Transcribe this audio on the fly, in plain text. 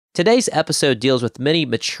Today's episode deals with many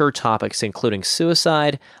mature topics, including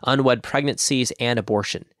suicide, unwed pregnancies, and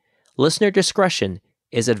abortion. Listener discretion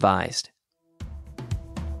is advised.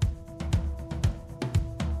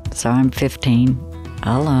 So I'm 15,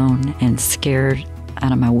 alone, and scared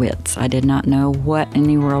out of my wits. I did not know what in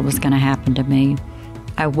the world was going to happen to me.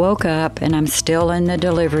 I woke up, and I'm still in the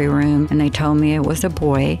delivery room, and they told me it was a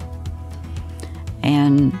boy,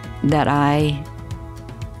 and that I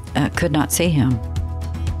could not see him.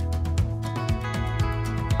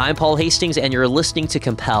 I'm Paul Hastings, and you're listening to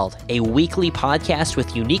Compelled, a weekly podcast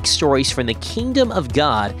with unique stories from the kingdom of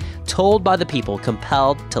God told by the people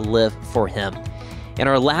compelled to live for Him. In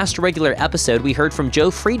our last regular episode, we heard from Joe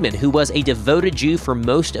Friedman, who was a devoted Jew for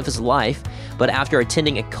most of his life, but after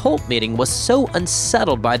attending a cult meeting was so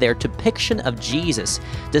unsettled by their depiction of Jesus,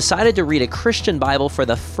 decided to read a Christian Bible for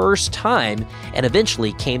the first time and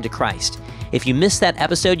eventually came to Christ. If you missed that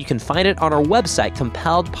episode, you can find it on our website,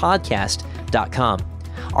 compelledpodcast.com.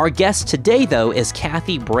 Our guest today, though, is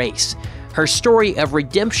Kathy Brace. Her story of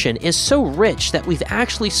redemption is so rich that we've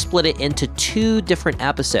actually split it into 2 different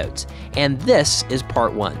episodes, and this is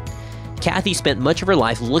part 1. Kathy spent much of her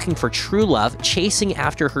life looking for true love, chasing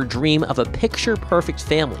after her dream of a picture-perfect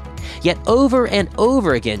family. Yet over and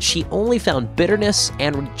over again, she only found bitterness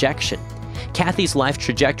and rejection. Kathy's life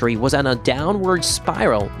trajectory was on a downward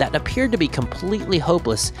spiral that appeared to be completely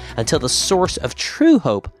hopeless until the source of true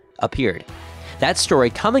hope appeared. That story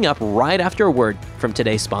coming up right after a word from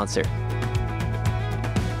today's sponsor.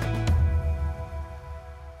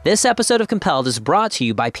 This episode of Compelled is brought to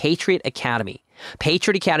you by Patriot Academy.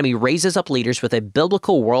 Patriot Academy raises up leaders with a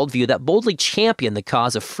biblical worldview that boldly champion the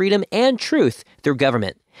cause of freedom and truth through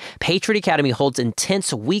government. Patriot Academy holds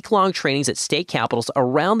intense week-long trainings at state capitals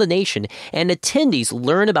around the nation, and attendees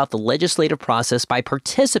learn about the legislative process by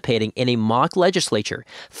participating in a mock legislature,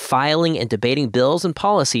 filing and debating bills and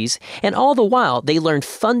policies, and all the while they learn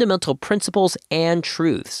fundamental principles and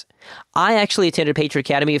truths. I actually attended Patriot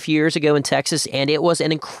Academy a few years ago in Texas, and it was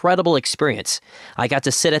an incredible experience. I got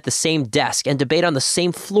to sit at the same desk and debate on the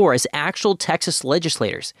same floor as actual Texas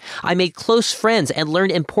legislators. I made close friends and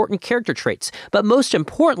learned important character traits, but most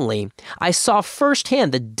importantly, I saw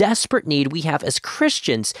firsthand the desperate need we have as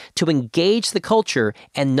Christians to engage the culture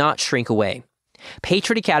and not shrink away.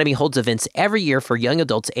 Patriot Academy holds events every year for young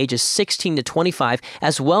adults ages 16 to 25,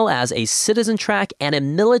 as well as a citizen track and a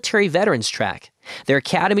military veterans track. Their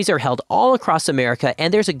academies are held all across America,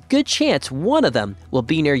 and there's a good chance one of them will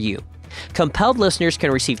be near you. Compelled listeners can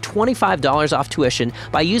receive $25 off tuition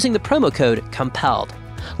by using the promo code COMPELLED.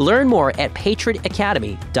 Learn more at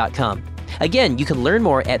patriotacademy.com. Again, you can learn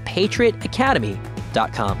more at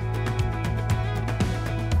patriotacademy.com.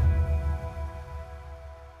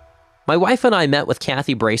 My wife and I met with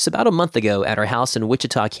Kathy Brace about a month ago at her house in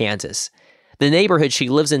Wichita, Kansas. The neighborhood she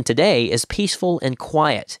lives in today is peaceful and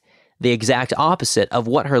quiet, the exact opposite of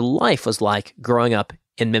what her life was like growing up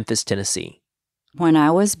in Memphis, Tennessee. When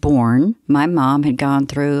I was born, my mom had gone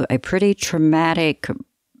through a pretty traumatic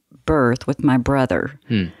birth with my brother.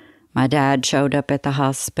 My dad showed up at the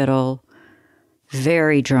hospital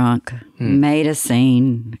very drunk, made a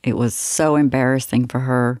scene. It was so embarrassing for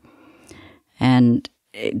her. And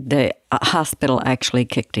the hospital actually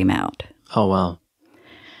kicked him out. Oh, wow.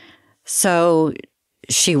 So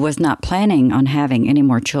she was not planning on having any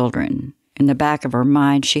more children. In the back of her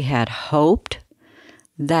mind, she had hoped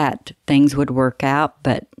that things would work out,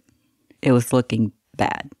 but it was looking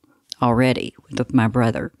bad already with my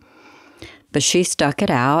brother. But she stuck it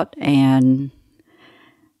out, and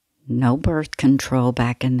no birth control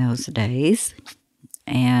back in those days,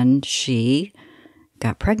 and she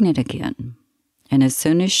got pregnant again. And as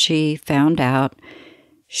soon as she found out,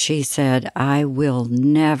 she said, I will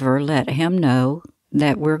never let him know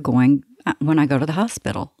that we're going when I go to the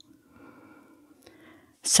hospital.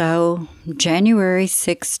 So January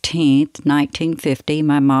 16th, 1950,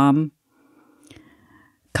 my mom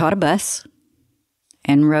caught a bus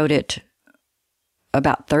and rode it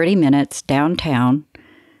about 30 minutes downtown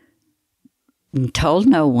and told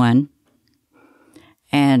no one,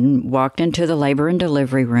 and walked into the labor and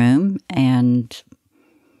delivery room, and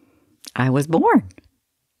I was born.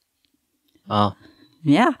 Wow.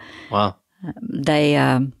 Yeah. Wow. They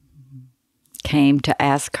came to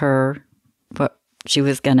ask her what she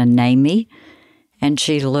was going to name me, and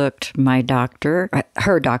she looked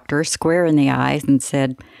her doctor, square in the eyes and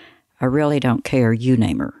said, I really don't care. You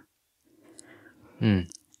name her.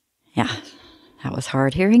 Yeah. That was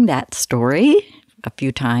hard hearing that story a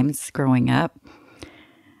few times growing up.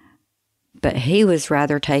 But he was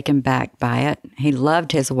rather taken back by it. He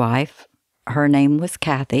loved his wife. Her name was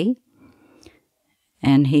Kathy.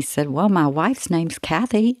 And he said, well, my wife's name's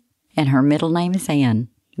Kathy, and her middle name is Ann.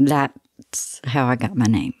 That's how I got my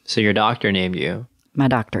name. So your doctor named you? My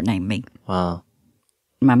doctor named me. Wow.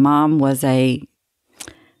 My mom was a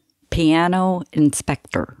piano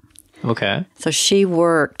inspector. Okay. So she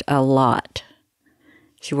worked a lot.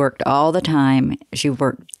 She worked all the time. She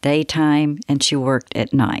worked daytime and she worked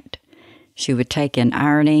at night. She would take in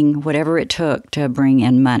ironing, whatever it took to bring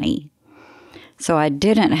in money. So I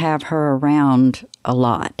didn't have her around a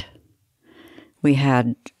lot. We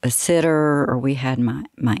had a sitter, or we had my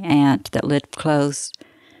aunt that lived close.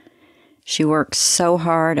 She worked so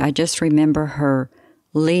hard. I just remember her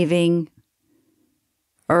leaving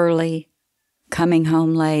early, coming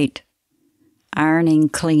home late, ironing,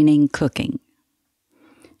 cleaning, cooking.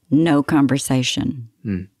 No conversation.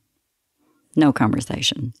 No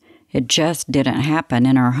conversation. It just didn't happen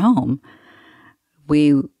in our home.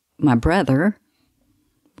 My brother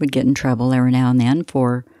would get in trouble every now and then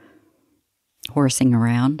for horsing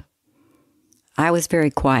around. I was very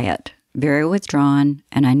quiet, very withdrawn,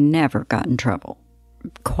 and I never got in trouble.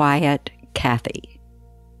 Quiet Kathy.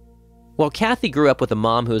 While Kathy grew up with a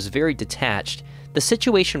mom who was very detached, the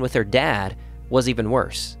situation with her dad was even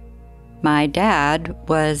worse. My dad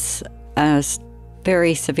was a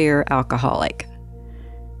very severe alcoholic.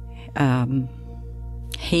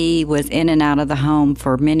 He was in and out of the home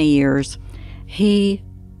for many years. He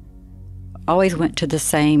always went to the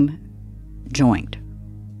same joint,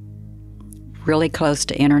 really close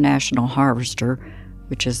to International Harvester,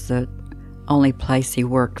 which is the only place he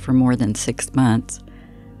worked for more than 6 months.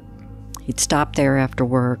 He'd stop there after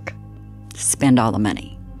work, spend all the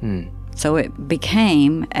money. So it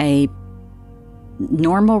became a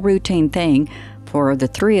normal routine thing for the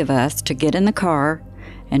three of us to get in the car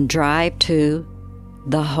and drive to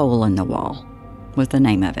the Hole in the Wall, was the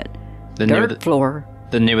name of it. The Dirt floor.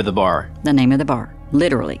 The name of the bar. The name of the bar.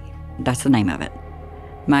 Literally. That's the name of it.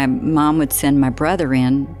 My mom would send my brother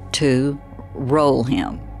in to roll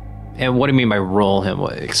him. And what do you mean by roll him?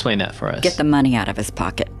 Explain that for us. Get the money out of his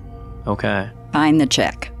pocket. Okay. Find the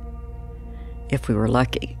check. If we were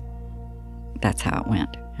lucky. That's how it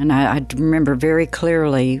went. And I remember very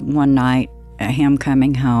clearly one night him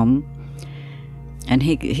coming home, and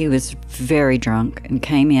he was very drunk and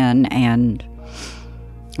came in and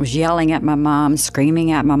was yelling at my mom,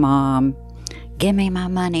 screaming at my mom, "Give me my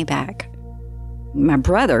money back." My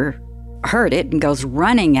brother heard it and goes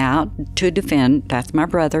running out to defend. That's my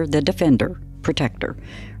brother, the defender, protector,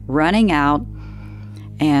 running out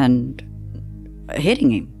and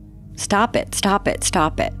hitting him. "Stop it, stop it,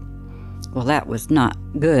 stop it." Well, that was not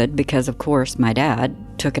good because, of course, my dad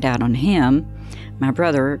took it out on him. My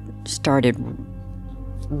brother started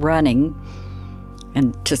running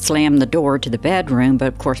and to slam the door to the bedroom, but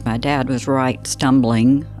of course my dad was right,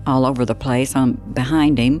 stumbling all over the place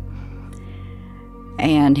behind him,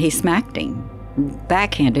 and he smacked him,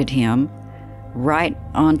 backhanded him right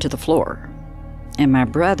onto the floor. And my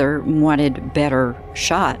brother wanted a better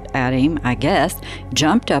shot at him, I guess,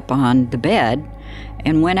 jumped up on the bed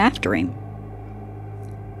and went after him.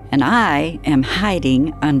 And I am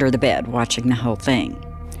hiding under the bed watching the whole thing.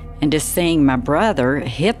 And just seeing my brother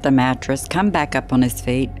hit the mattress, come back up on his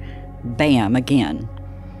feet, bam, again.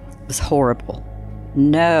 It was horrible.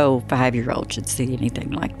 No 5-year-old should see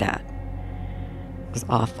anything like that. It was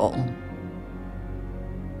awful.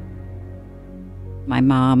 My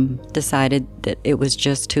mom decided that it was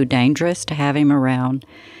just too dangerous to have him around,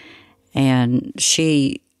 and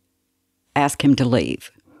she asked him to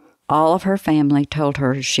leave. All of her family told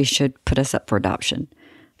her she should put us up for adoption,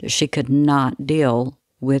 that she could not deal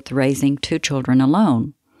with raising 2 children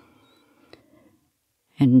alone.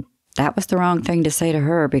 And that was the wrong thing to say to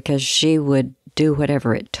her, because she would do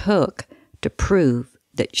whatever it took to prove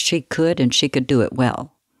that she could, and she could do it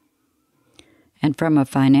well. And from a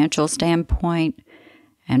financial standpoint,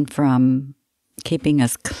 and from keeping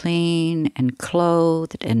us clean and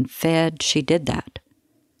clothed and fed, she did that.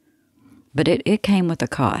 But it came with a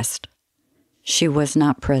cost. She was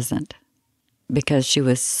not present because she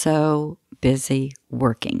was so busy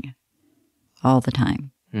working all the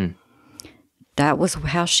time. That was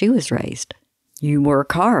how she was raised. You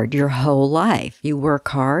work hard your whole life. You work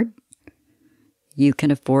hard, you can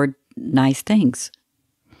afford nice things.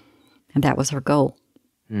 And that was her goal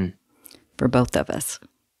for both of us.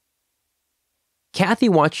 Kathy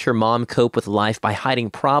watched her mom cope with life by hiding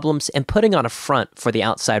problems and putting on a front for the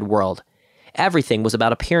outside world. Everything was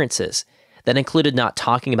about appearances. That included not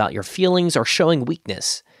talking about your feelings or showing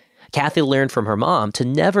weakness. Kathy learned from her mom to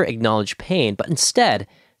never acknowledge pain, but instead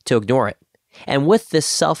to ignore it. And with this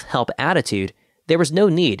self-help attitude, there was no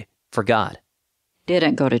need for God.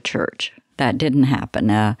 Didn't go to church. that didn't happen.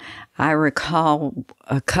 I recall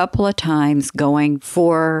a couple of times going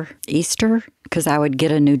for Easter because I would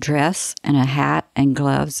get a new dress and a hat and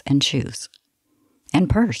gloves and shoes and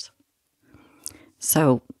purse.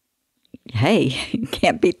 So, hey,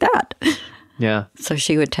 can't beat that. Yeah. So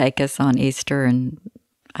she would take us on Easter, and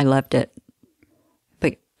I loved it.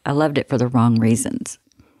 But I loved it for the wrong reasons.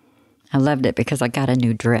 I loved it because I got a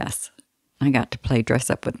new dress. I got to play dress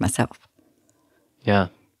up with myself. Yeah.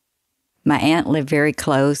 My aunt lived very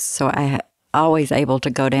close, so I always able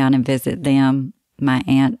to go down and visit them. My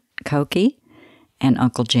Aunt Cokie and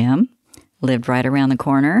Uncle Jim lived right around the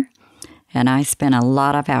corner, and I spent a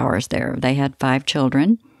lot of hours there. They had 5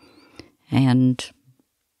 children, and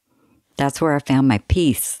that's where I found my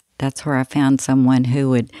peace. That's where I found someone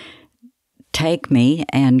who would take me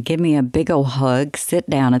and give me a big old hug, sit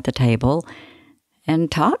down at the table,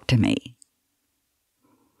 and talk to me.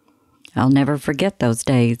 I'll never forget those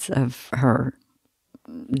days of her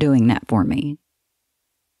doing that for me.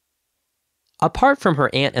 Apart from her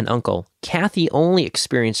aunt and uncle, Kathy only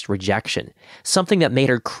experienced rejection, something that made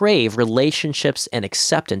her crave relationships and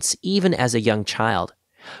acceptance even as a young child.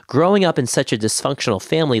 Growing up in such a dysfunctional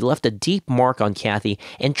family left a deep mark on Kathy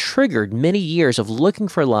and triggered many years of looking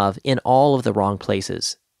for love in all of the wrong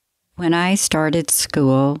places. When I started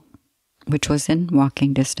school, which was in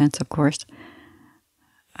walking distance, of course,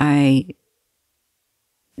 I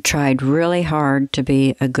tried really hard to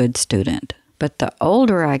be a good student. But the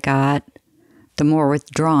older I got, the more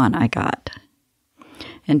withdrawn I got.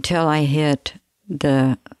 Until I hit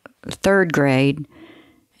the 3rd grade,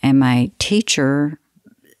 and my teacher,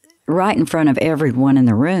 right in front of everyone in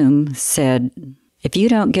the room, said, if you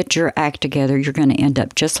don't get your act together, you're going to end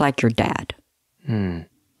up just like your dad. And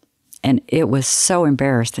it was so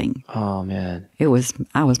embarrassing. Oh, man.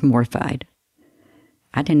 I was mortified.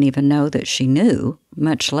 I didn't even know that she knew,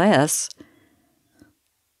 much less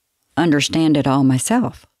understand it all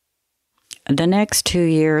myself. The next 2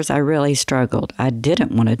 years, I really struggled. I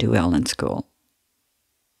didn't want to do well in school.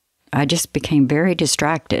 I just became very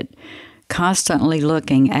distracted, constantly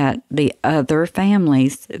looking at the other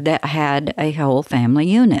families that had a whole family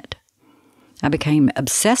unit. I became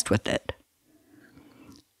obsessed with it.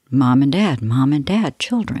 Mom and dad,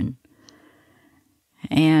 children.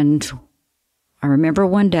 And I remember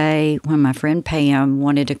one day when my friend Pam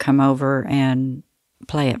wanted to come over and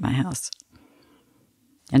play at my house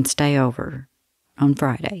and stay over on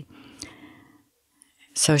Friday.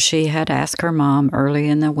 So she had asked her mom early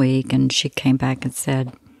in the week, and she came back and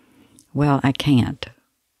said, well, I can't.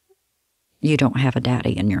 You don't have a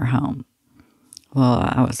daddy in your home. Well,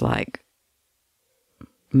 I was like,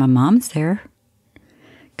 my mom's there.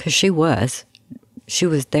 Because she was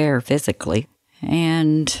there physically,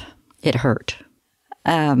 and it hurt.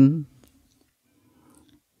 That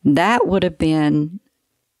would have been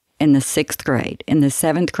in the 6th grade. In the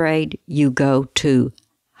 7th grade, you go to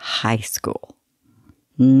high school.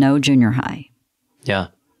 No junior high. Yeah.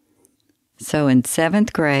 So in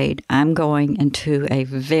 7th grade, I'm going into a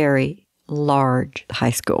very large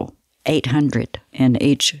high school, 800 in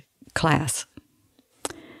each class.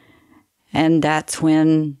 And that's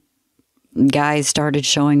when guys started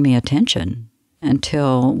showing me attention,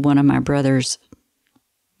 until one of my brother's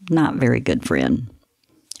not very good friend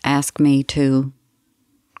asked me to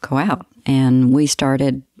go out. And we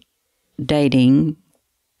started dating,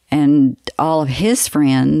 and all of his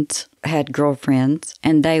friends had girlfriends,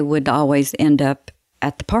 and they would always end up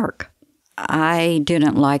at the park. I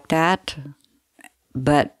didn't like that,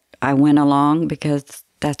 but I went along because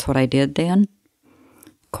that's what I did then.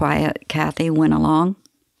 Quiet Kathy went along,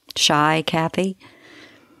 shy Kathy.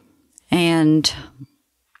 And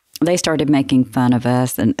they started making fun of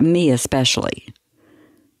us, and me especially.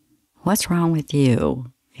 What's wrong with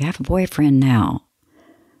you? You have a boyfriend now.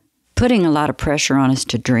 Putting a lot of pressure on us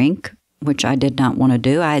to drink, which I did not want to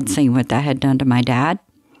do. I had seen what that had done to my dad.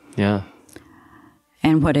 Yeah.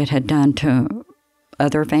 And what it had done to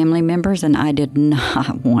other family members, and I did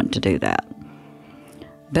not want to do that.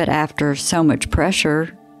 But after so much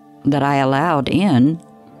pressure that I allowed in,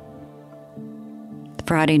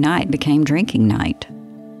 Friday night became drinking night.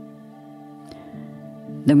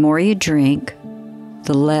 The more you drink,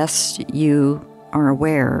 the less you are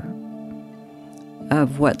aware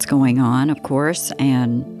of what's going on, of course.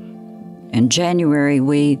 And in January,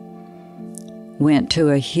 we went to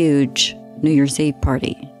a huge New Year's Eve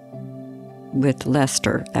party with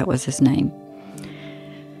Lester. That was his name.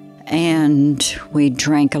 And we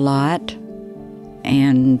drank a lot,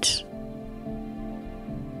 and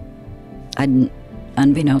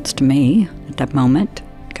unbeknownst to me at that moment,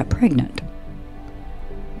 got pregnant.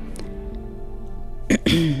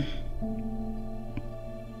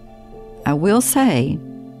 I will say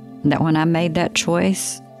that when I made that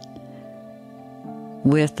choice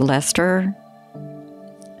with Lester,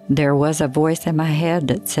 there was a voice in my head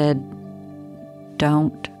that said,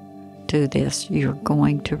 don't do this. You're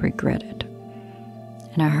going to regret it.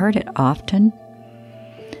 And I heard it often.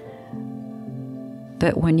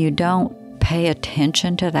 But when you don't pay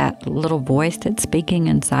attention to that little voice that's speaking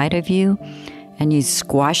inside of you, and you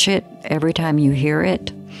squash it every time you hear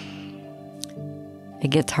it, it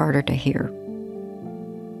gets harder to hear.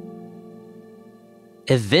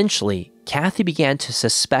 Eventually, Kathy began to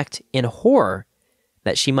suspect in horror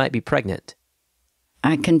that she might be pregnant.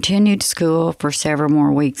 I continued school for several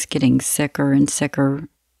more weeks, getting sicker and sicker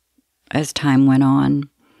as time went on,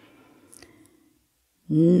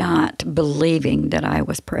 not believing that I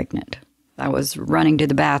was pregnant. I was running to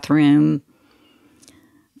the bathroom,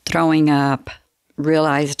 throwing up,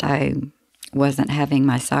 realized I wasn't having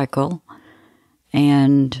my cycle,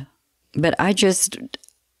 but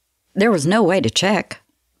there was no way to check.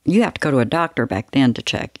 You have to go to a doctor back then to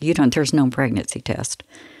check. There's no pregnancy test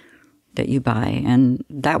that you buy, and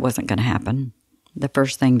that wasn't going to happen. The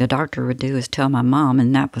first thing the doctor would do is tell my mom,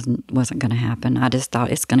 and that wasn't going to happen. I just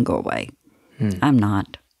thought, it's going to go away. I'm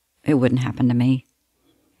not. It wouldn't happen to me.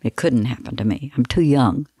 It couldn't happen to me. I'm too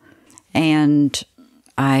young. And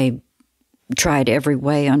I tried every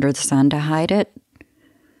way under the sun to hide it.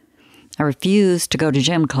 I refused to go to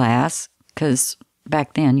gym class because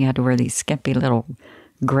back then you had to wear these skimpy little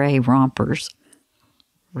gray rompers.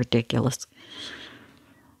 Ridiculous.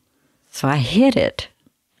 So I hid it,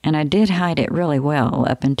 and I did hide it really well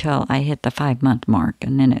up until I hit the 5-month mark,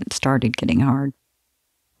 and then it started getting hard.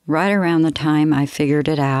 Right around the time I figured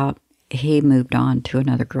it out, he moved on to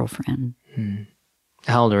another girlfriend.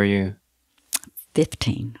 How old were you?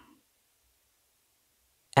 15.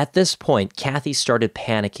 At this point, Kathy started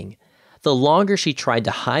panicking. The longer she tried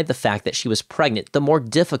to hide the fact that she was pregnant, the more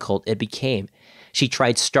difficult it became. She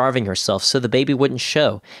tried starving herself so the baby wouldn't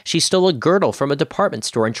show. She stole a girdle from a department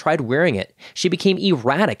store and tried wearing it. She became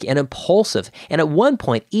erratic and impulsive, and at one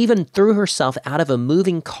point even threw herself out of a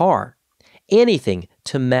moving car. Anything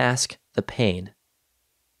to mask the pain.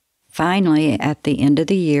 Finally, at the end of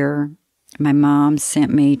the year, my mom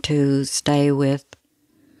sent me to stay with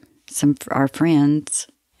some of our friends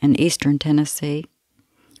in eastern Tennessee.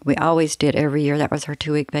 We always did every year. That was our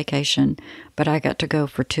 2-week vacation. But I got to go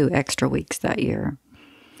for 2 extra weeks that year.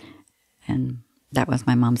 And that was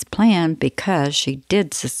my mom's plan because she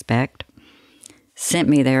did suspect, sent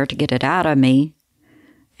me there to get it out of me.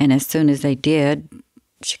 And as soon as they did,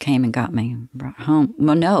 she came and got me, brought home.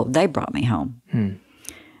 Well, no, they brought me home.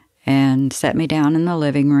 And sat me down in the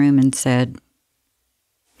living room and said,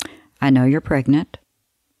 I know you're pregnant.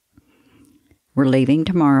 We're leaving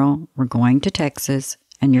tomorrow. We're going to Texas.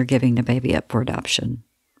 And you're giving the baby up for adoption.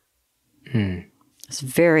 It's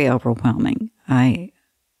very overwhelming. I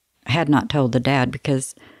had not told the dad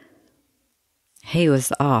because he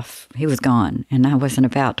was off. He was gone. And I wasn't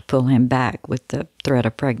about to pull him back with the threat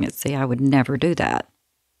of pregnancy. I would never do that.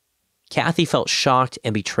 Kathy felt shocked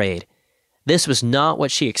and betrayed. This was not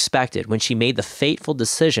what she expected when she made the fateful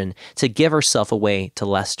decision to give herself away to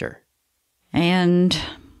Lester. And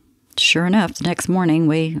sure enough, the next morning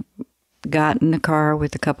we got in the car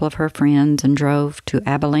with a couple of her friends and drove to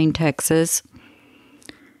Abilene, Texas.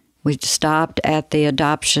 We stopped at the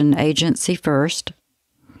adoption agency first.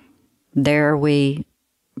 There we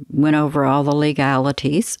went over all the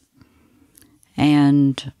legalities,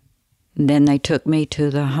 and then they took me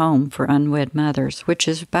to the home for unwed mothers, which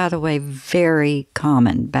is, by the way, very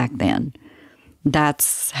common back then.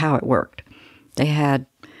 That's how it worked. They had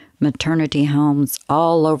maternity homes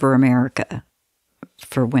all over America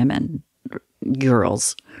for women,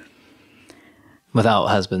 girls. Without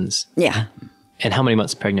husbands? Yeah. And how many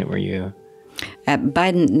months pregnant were you?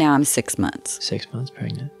 Now I'm 6 months. 6 months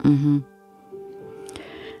pregnant.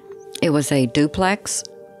 It was a duplex,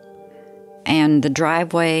 and the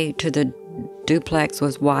driveway to the duplex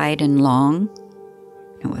was wide and long.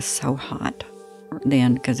 It was so hot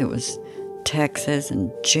then because it was Texas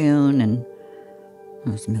in June, and it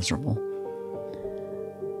was miserable.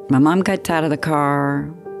 My mom gets out of the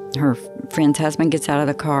car. Her friend's husband gets out of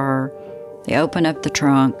the car. They open up the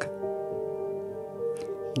trunk,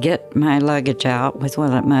 get my luggage out. It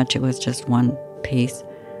wasn't much. It was just one piece.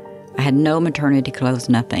 I had no maternity clothes,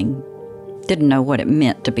 nothing. Didn't know what it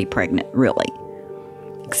meant to be pregnant, really.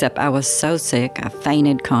 Except I was so sick. I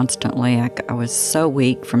fainted constantly. I was so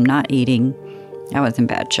weak from not eating. I was in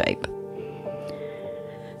bad shape.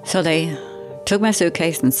 So they took my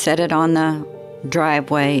suitcase and set it on the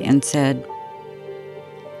driveway and said,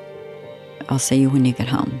 I'll see you when you get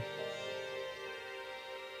home.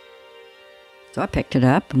 So I picked it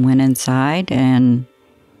up and went inside and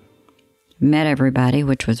met everybody,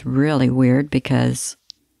 which was really weird because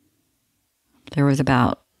there was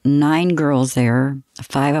about 9 girls there.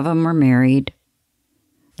 5 of them were married.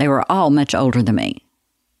 They were all much older than me.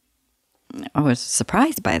 I was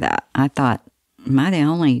surprised by that. I thought, am I the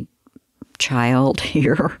only child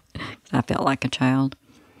here? I felt like a child.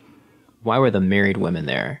 Why were the married women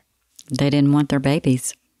there? They didn't want their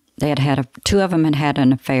babies. They had 2 of them had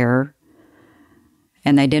an affair,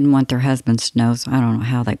 and they didn't want their husbands to know, so I don't know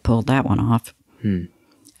how they pulled that one off.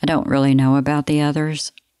 I don't really know about the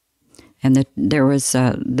others. And there was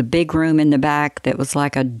the big room in the back that was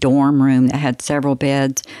like a dorm room that had several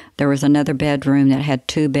beds. There was another bedroom that had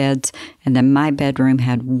 2 beds, and then my bedroom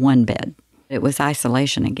had 1 bed. It was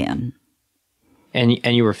isolation again. And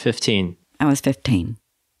you were 15? I was 15.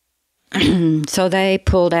 So they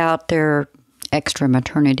pulled out their extra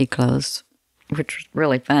maternity clothes, which was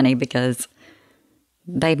really funny because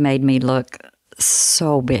they made me look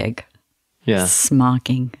so big. Yeah.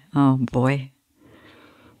 Smocking. Oh, boy.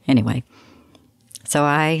 Anyway, so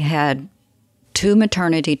I had 2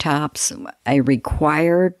 maternity tops, a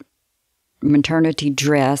required maternity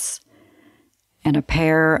dress, and a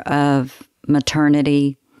pair of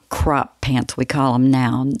maternity crop pants, we call them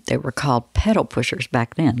now. They were called pedal pushers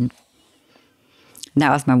back then. And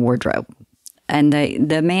that was my wardrobe. And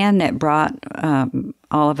the man that brought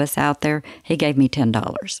all of us out there, he gave me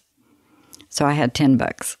 $10. So I had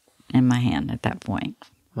 $10 in my hand at that point.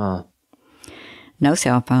 Wow. No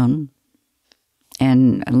cell phone,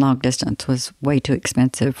 and long distance was way too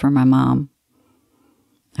expensive for my mom,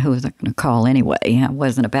 who wasn't going to call anyway. I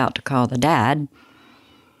wasn't about to call the dad,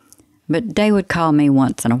 but they would call me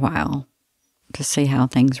once in a while to see how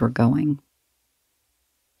things were going.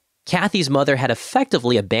 Kathy's mother had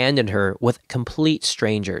effectively abandoned her with complete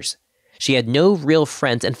strangers. She had no real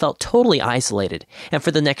friends and felt totally isolated, and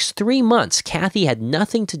for the next 3 months, Kathy had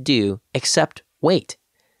nothing to do except wait.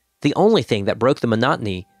 The only thing that broke the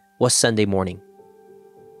monotony was Sunday morning.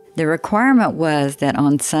 The requirement was that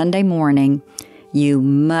on Sunday morning, you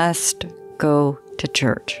must go to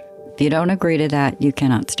church. If you don't agree to that, you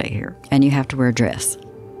cannot stay here, and you have to wear a dress.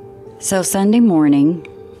 So Sunday morning,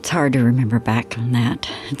 it's hard to remember back on that.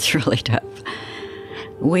 It's really tough.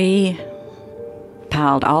 We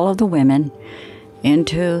piled all of the women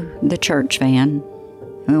into the church van.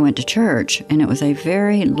 We went to church, and it was a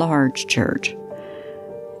very large church.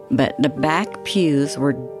 But the back pews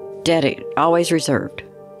were always reserved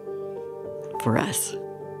for us.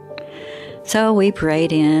 So we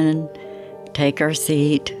prayed in, take our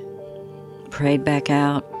seat, prayed back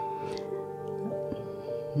out.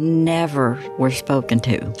 Never were spoken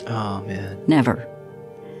to. Oh, man. Never.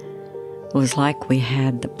 It was like we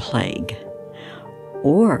had the plague.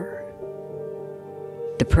 Or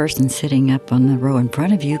the person sitting up on the row in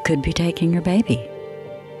front of you could be taking your baby.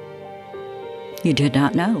 You did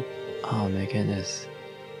not know. Oh, my goodness.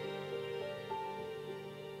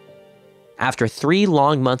 After 3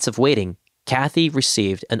 long months of waiting, Kathy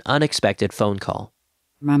received an unexpected phone call.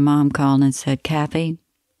 My mom called and said, Kathy,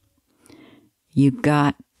 you've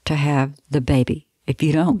got to have the baby. If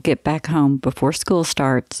you don't get back home before school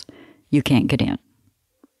starts, you can't get in.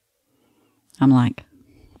 I'm like,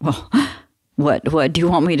 well, what do you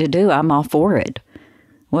want me to do? I'm all for it.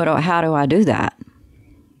 How do I do that?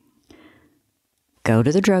 Go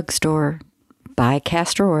to the drugstore, buy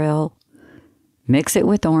castor oil, mix it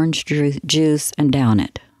with orange juice, and down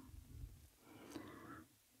it.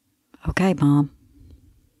 Okay, Mom.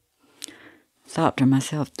 Thought to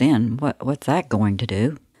myself then, what's that going to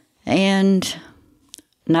do? And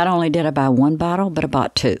not only did I buy 1 bottle, but I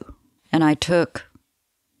bought 2. And I took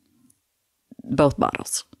both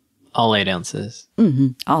bottles. All 8 ounces? Mm-hmm.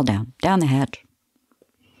 All down the hatch.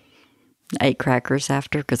 I ate crackers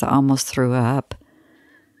after because I almost threw up.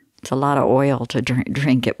 It's a lot of oil to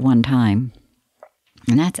drink at one time.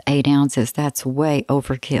 And that's 8 ounces. That's way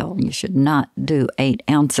overkill. You should not do 8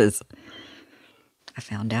 ounces. I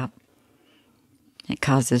found out. It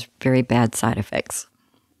causes very bad side effects.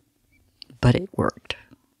 But it worked.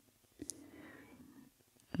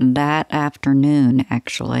 That afternoon,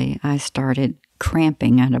 actually, I started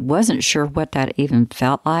cramping. And I wasn't sure what that even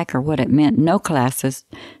felt like or what it meant. No classes,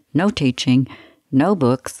 no teaching, no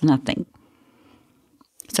books, nothing.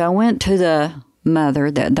 So I went to the mother,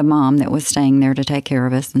 the mom that was staying there to take care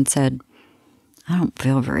of us, and said, I don't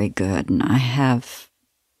feel very good, and I have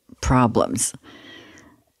problems.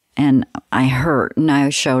 And I hurt, and I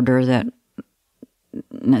showed her that,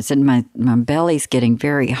 and I said, my belly's getting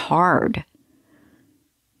very hard.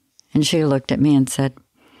 And she looked at me and said,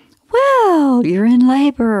 well, you're in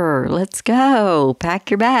labor. Let's go. Pack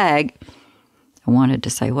your bag. I wanted to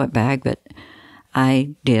say what bag, but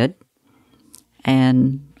I did.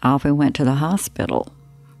 And off we went to the hospital.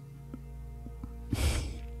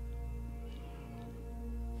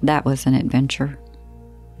 That was an adventure.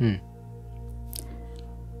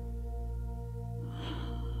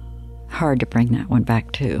 Hard to bring that one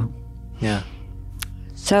back, too. Yeah.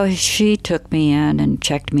 So she took me in and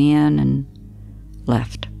checked me in and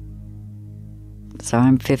left. So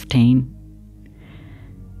I'm 15,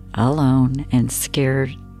 alone and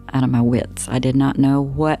scared out of my wits. I did not know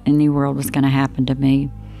what in the world was going to happen to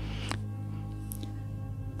me.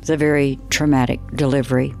 It was a very traumatic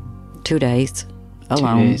delivery. 2 days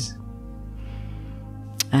alone. 2 days.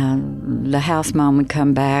 The house mom would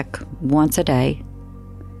come back once a day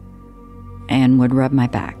and would rub my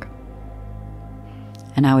back.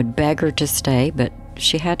 And I would beg her to stay, but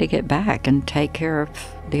she had to get back and take care of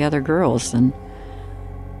the other girls. And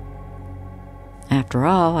after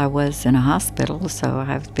all, I was in a hospital, so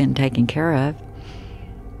I've been taken care of.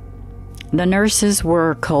 The nurses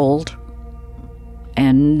were cold,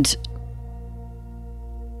 and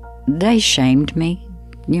they shamed me,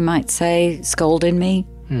 you might say, scolded me.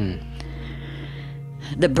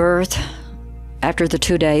 The birth, after the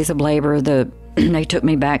 2 days of labor, they took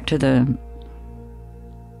me back to the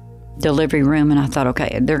delivery room, and I thought,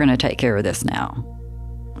 okay, they're going to take care of this now.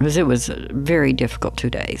 Because it was a very difficult 2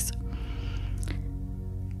 days.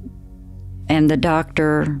 And the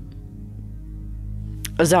doctor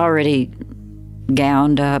was already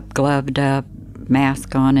gowned up, gloved up,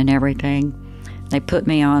 mask on and everything. They put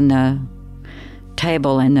me on the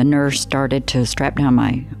table, and the nurse started to strap down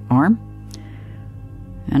my arm.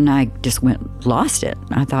 And I just lost it.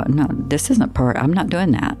 I thought, no, this isn't part, I'm not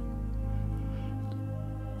doing that.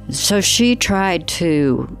 So she tried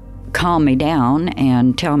to calm me down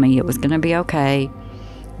and tell me it was going to be okay,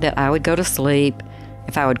 that I would go to sleep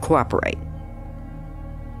if I would cooperate.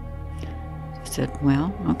 I said,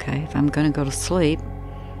 well, okay, if I'm going to go to sleep.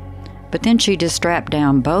 But then she just strapped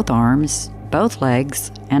down both arms, both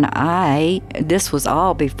legs, and this was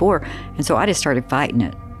all before, and so I just started fighting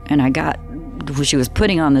it. And she was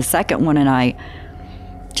putting on the second one, and I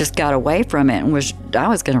just got away from it and I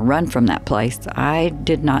was going to run from that place. I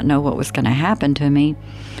did not know what was going to happen to me.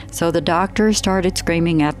 So the doctor started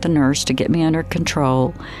screaming at the nurse to get me under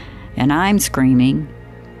control, and I'm screaming.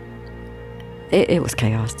 It was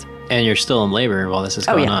chaos. And you're still in labor while this is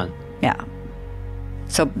going on. Yeah.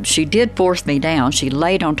 So she did force me down. She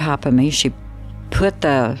laid on top of me. She put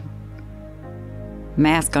the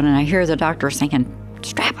mask on, and I hear the doctor saying,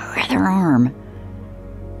 strap over their arm.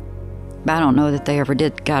 But I don't know that they ever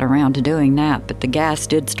got around to doing that, but the gas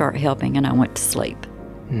did start helping, and I went to sleep.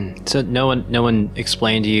 So no one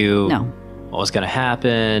explained to you what was going to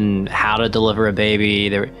happen, how to deliver a baby?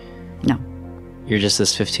 No. You're just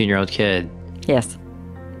this 15-year-old kid. Yes.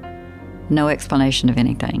 No explanation of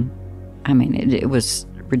anything. I mean, it was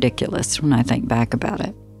ridiculous when I think back about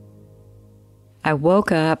it. I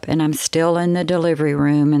woke up, and I'm still in the delivery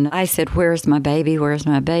room, and I said, where's my baby? Where's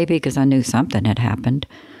my baby? Because I knew something had happened.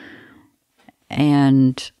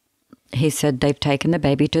 And he said, they've taken the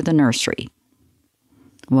baby to the nursery.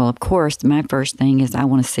 Well, of course, my first thing is I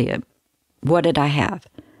want to see it. What did I have?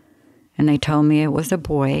 And they told me it was a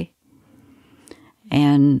boy,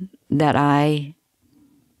 and that I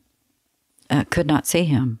could not see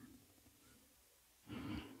him.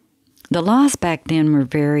 The laws back then were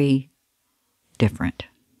very different.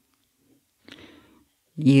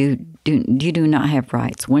 You do not have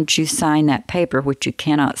rights. Once you sign that paper, which you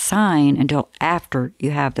cannot sign until after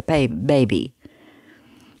you have the baby.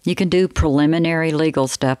 You can do preliminary legal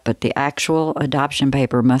stuff, but the actual adoption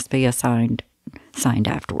paper must be signed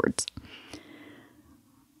afterwards.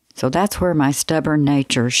 So that's where my stubborn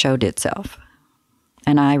nature showed itself.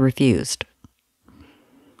 And I refused.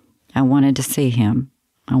 I wanted to see him.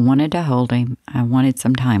 I wanted to hold him. I wanted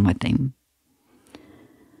some time with him.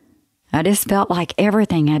 I just felt like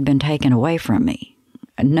everything had been taken away from me.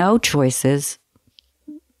 No choices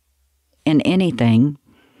in anything.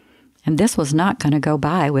 And this was not going to go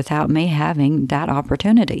by without me having that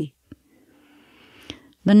opportunity.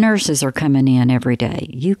 The nurses are coming in every day.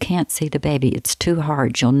 You can't see the baby. It's too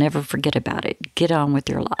hard. You'll never forget about it. Get on with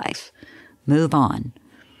your life. Move on.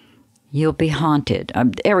 You'll be haunted.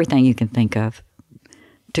 Everything you can think of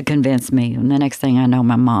to convince me. And the next thing I know,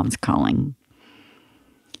 my mom's calling.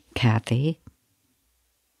 Kathy,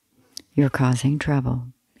 you're causing trouble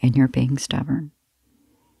and you're being stubborn.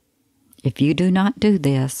 If you do not do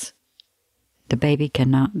this, the baby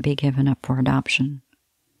cannot be given up for adoption.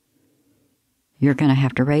 You're going to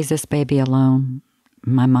have to raise this baby alone.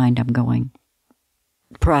 In my mind, I'm going,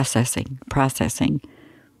 processing.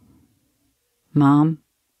 Mom,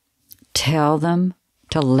 tell them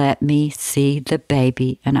to let me see the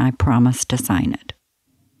baby, and I promise to sign it.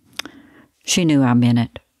 She knew I meant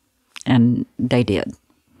it, and they did.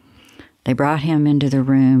 They brought him into the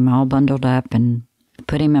room all bundled up and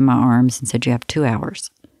put him in my arms and said, you have 2 hours.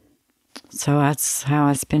 So that's how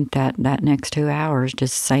I spent that next 2 hours,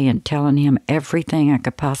 just telling him everything I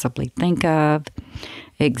could possibly think of,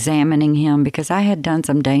 examining him, because I had done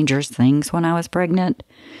some dangerous things when I was pregnant.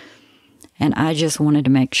 And I just wanted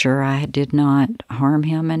to make sure I did not harm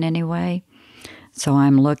him in any way. So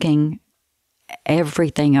I'm looking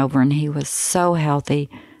everything over, and he was so healthy,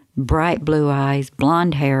 bright blue eyes,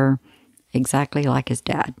 blonde hair, exactly like his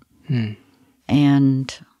dad.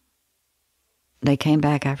 And they came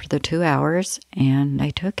back after the 2 hours, and they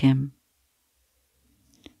took him.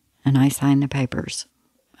 And I signed the papers.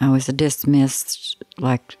 I was dismissed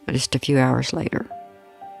like just a few hours later.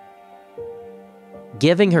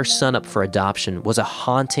 Giving her son up for adoption was a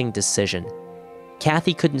haunting decision.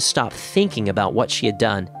 Kathy couldn't stop thinking about what she had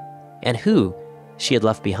done and who she had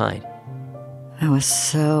left behind. I was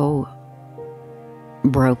so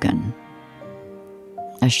broken,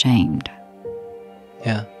 ashamed,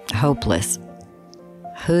 hopeless.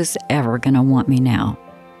 Who's ever going to want me now?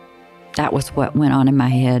 That was what went on in my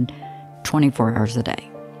head 24 hours a day.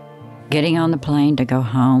 Getting on the plane to go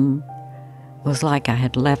home was like I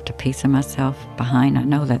had left a piece of myself behind. I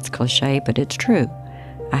know that's cliche, but it's true.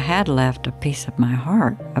 I had left a piece of my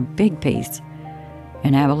heart, a big piece,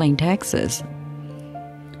 in Abilene, Texas.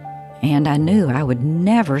 And I knew I would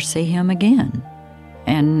never see him again.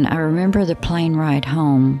 And I remember the plane ride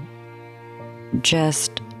home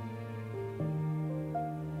just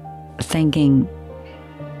thinking,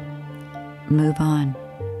 move on.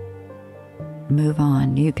 Move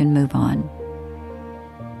on. You can move on.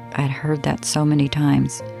 I'd heard that so many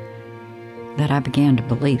times that I began to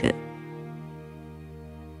believe it.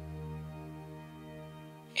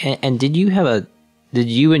 And did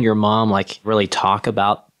you and your mom really talk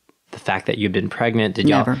about the fact that you'd been pregnant? Did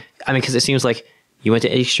y'all? Never. I mean, because it seems like you went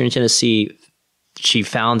to Eastern Tennessee, she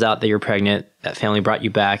found out that you're pregnant, that family brought you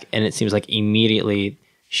back, and it seems like immediately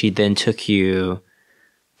she then took you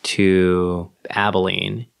to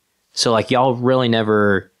Abilene. So y'all really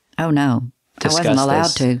never... Oh, no. I wasn't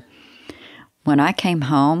allowed to. When I came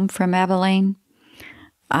home from Abilene,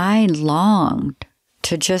 I longed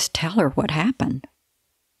to just tell her what happened.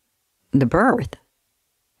 The birth.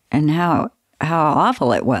 And how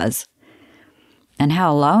awful it was. And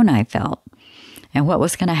how alone I felt. And what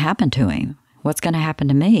was going to happen to him. What's going to happen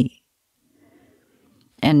to me.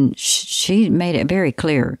 And she made it very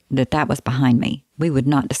clear that that was behind me. We would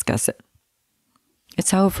not discuss it.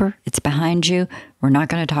 It's over. It's behind you. We're not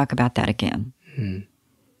going to talk about that again.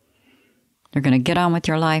 You're going to get on with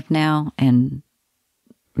your life now and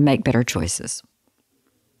make better choices.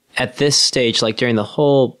 At this stage, during the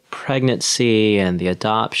whole pregnancy and the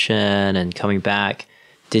adoption and coming back,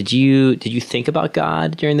 did you think about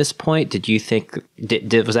God during this point? Did you think,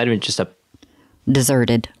 was that even just a...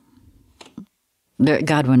 Deserted.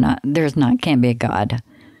 God would not, can't be a God.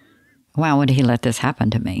 Why would he let this happen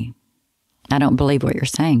to me? I don't believe what you're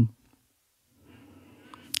saying.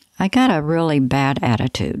 I got a really bad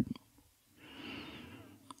attitude.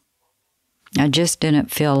 I just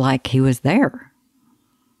didn't feel like he was there.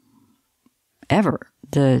 Ever.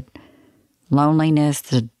 The loneliness,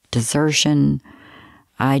 the desertion,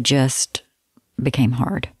 I just became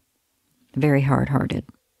hard. Very hard-hearted.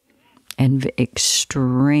 And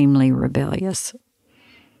extremely rebellious.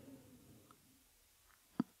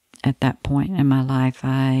 At that point in my life,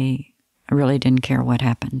 I really didn't care what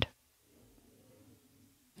happened.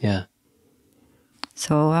 Yeah.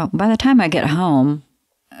 So by the time I get home,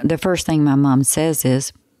 the first thing my mom says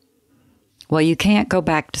is, well, you can't go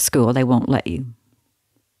back to school. They won't let you.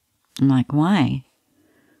 I'm like, why?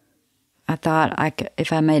 I thought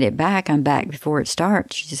if I made it back, I'm back before it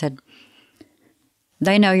starts. She said,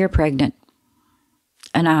 they know you're pregnant.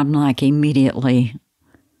 And I'm like, immediately,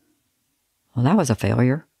 well, that was a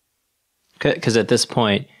failure. Because at this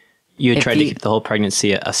point, you had tried to keep the whole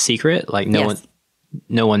pregnancy a secret? No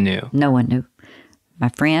one knew? No one knew. My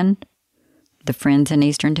friend, the friends in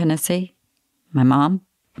Eastern Tennessee, my mom,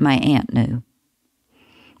 my aunt knew.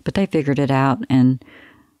 But they figured it out. And,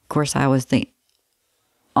 of course, I was the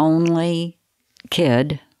only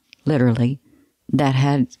kid, literally, that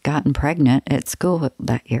had gotten pregnant at school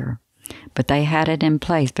that year. But they had it in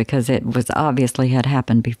place because it was obviously had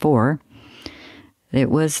happened before. It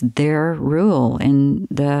was their rule in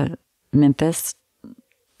the Memphis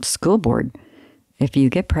school board. If you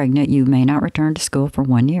get pregnant, you may not return to school for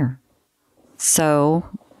 1 year. So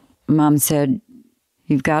Mom said,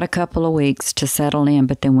 You've got a couple of weeks to settle in,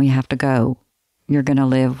 but then we have to go. You're going to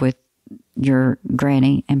live with your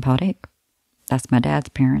granny and Pa Dick. That's my dad's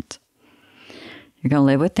parents. You're going to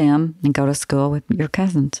live with them and go to school with your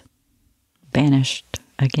cousins. Banished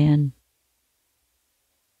again.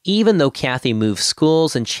 Even though Kathy moved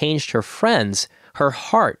schools and changed her friends, her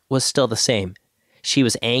heart was still the same. She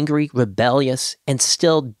was angry, rebellious, and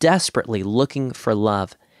still desperately looking for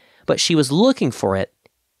love. But she was looking for it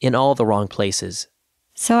in all the wrong places.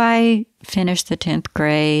 So I finished the 10th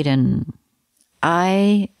grade, and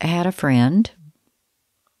I had a friend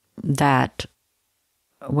that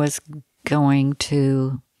was going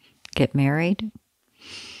to get married.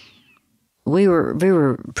 We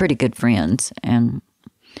were pretty good friends, and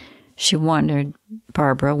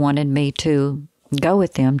Barbara wanted me to go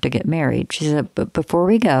with them to get married. She said, but before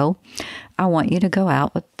we go, I want you to go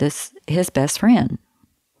out with his best friend.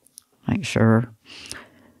 Like, sure.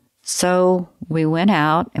 So we went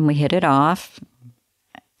out and we hit it off.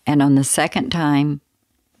 And on the second time,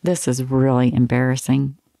 this is really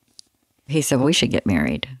embarrassing. He said, we should get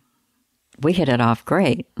married. We hit it off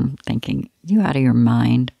great. I'm thinking, you out of your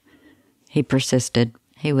mind. He persisted.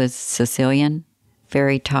 He was Sicilian,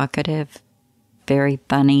 very talkative, very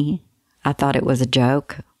funny. I thought it was a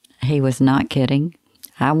joke. He was not kidding.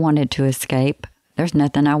 I wanted to escape. There's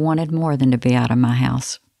nothing I wanted more than to be out of my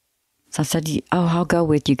house. So I said, oh, I'll go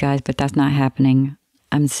with you guys, but that's not happening.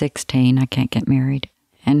 I'm 16. I can't get married.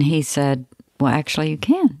 And he said, well, actually, you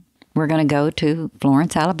can. We're going to go to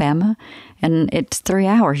Florence, Alabama, and it's 3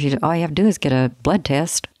 hours. All you have to do is get a blood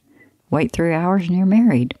test, wait 3 hours, and you're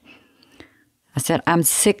married. I said, I'm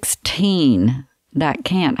 16. That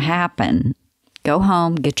can't happen. Go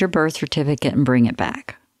home, get your birth certificate, and bring it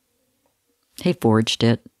back. He forged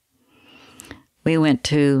it. We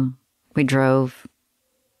drove,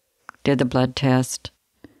 did the blood test,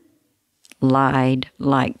 lied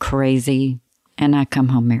like crazy, and I come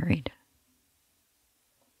home married.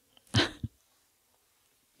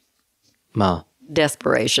 Ma.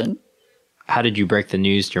 Desperation. How did you break the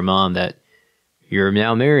news to your mom that you're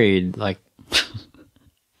now married? I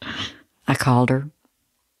called her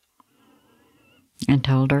and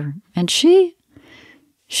told her, and she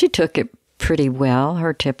took it pretty well,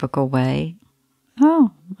 her typical way.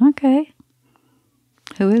 Oh, okay.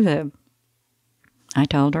 Who is it? I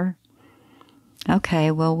told her.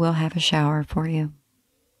 Okay, well, we'll have a shower for you.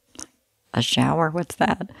 A shower? What's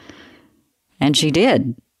that? And she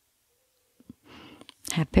did.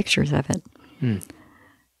 Have pictures of it.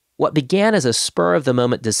 What began as a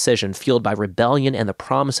spur-of-the-moment decision fueled by rebellion and the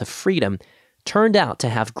promise of freedom turned out to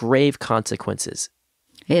have grave consequences.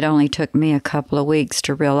 It only took me a couple of weeks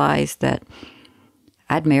to realize that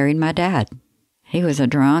I'd married my dad. He was a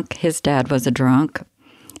drunk. His dad was a drunk.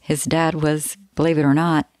 His dad was, believe it or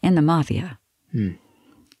not, in the mafia. And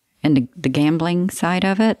the gambling side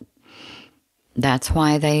of it, that's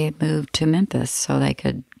why they moved to Memphis, so they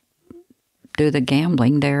could do the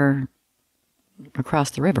gambling there across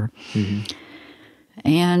the river.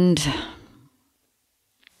 And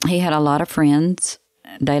he had a lot of friends.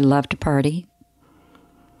 They loved to party.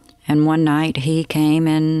 And one night he came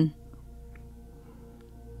and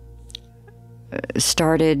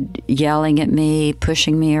started yelling at me,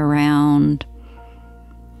 pushing me around.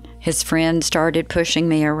 His friend started pushing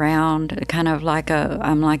me around, kind of like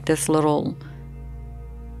I'm like this little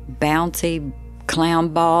bouncy clown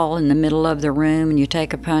ball in the middle of the room, and you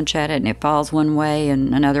take a punch at it and it falls one way,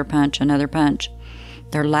 and another punch, another punch.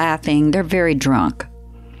 They're laughing. They're very drunk.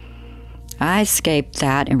 I escaped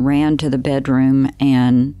that and ran to the bedroom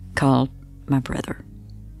and called my brother.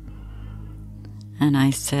 And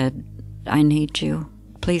I said, I need you.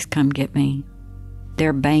 Please come get me.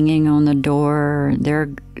 They're banging on the door.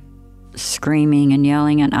 They're screaming and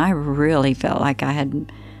yelling, and I really felt like I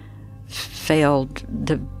had failed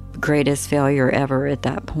the greatest failure ever at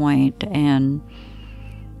that point, and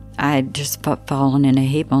I had just fallen in a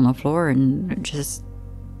heap on the floor and just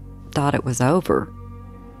thought it was over.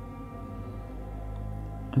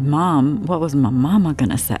 Mom, what was my mama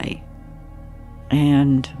gonna say?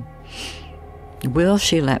 And will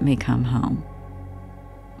she let me come home?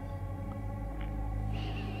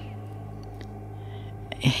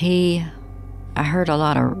 I heard a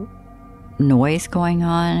lot of noise going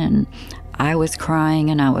on, and I was crying,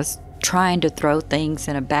 and I was trying to throw things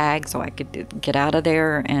in a bag so I could get out of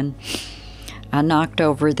there, and I knocked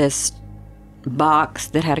over this box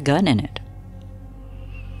that had a gun in it.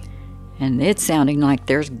 And it's sounding like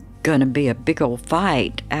there's gonna be a big old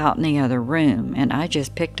fight out in the other room. And I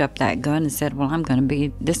just picked up that gun and said, well,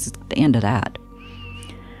 this is the end of that.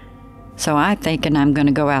 So I'm thinking I'm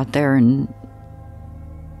gonna go out there and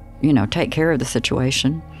take care of the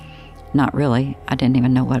situation. Not really. I didn't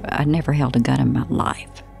even know I never held a gun in my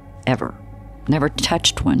life, ever. Never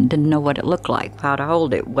touched one, didn't know what it looked like, how to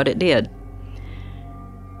hold it, what it did.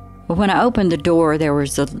 But when I opened the door, there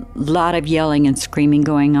was a lot of yelling and screaming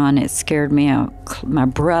going on. It scared me out. My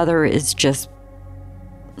brother is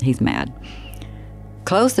he's mad.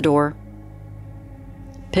 Close the door,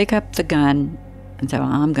 pick up the gun, and say, well,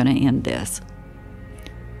 I'm going to end this.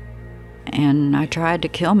 And I tried to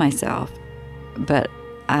kill myself, but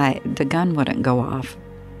the gun wouldn't go off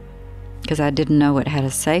because I didn't know it had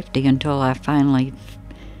a safety until I finally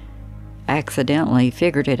accidentally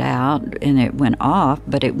figured it out, and it went off,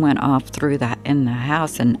 but it went off in the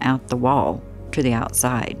house and out the wall to the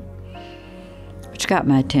outside, which got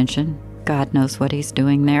my attention. God knows what he's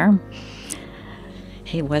doing there.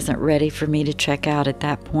 He wasn't ready for me to check out at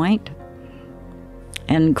that point.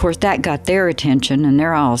 And of course that got their attention, and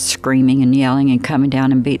they're all screaming and yelling and coming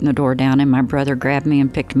down and beating the door down, and my brother grabbed me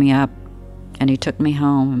and picked me up, and he took me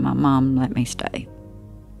home, and my mom let me stay.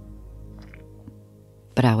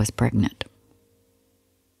 But I was pregnant.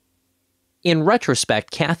 In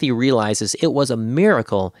retrospect, Kathy realizes it was a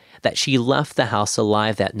miracle that she left the house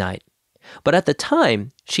alive that night. But at the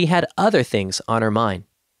time, she had other things on her mind.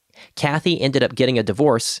 Kathy ended up getting a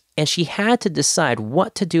divorce, and she had to decide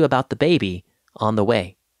what to do about the baby on the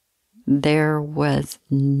way. There was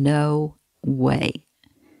no way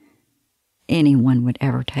anyone would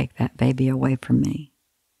ever take that baby away from me.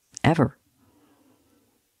 Ever.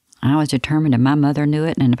 I was determined, and my mother knew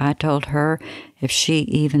it, and if I told her, if she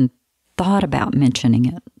even thought about mentioning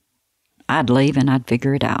it, I'd leave and I'd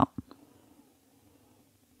figure it out.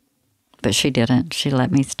 But she didn't. She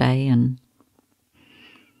let me stay, and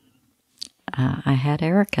I had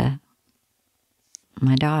Erica,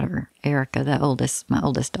 my daughter, Erica, my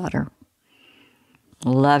oldest daughter.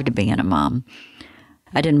 Loved being a mom.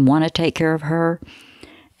 I didn't want to take care of her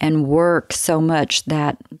and work so much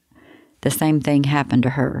that the same thing happened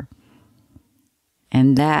to her.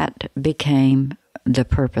 And that became the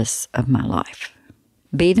purpose of my life.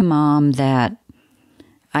 Be the mom that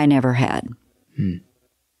I never had.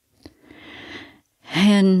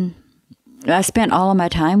 And I spent all of my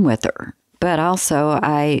time with her, but also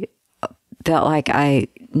I felt like I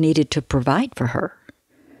needed to provide for her.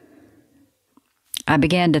 I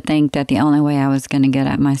began to think that the only way I was going to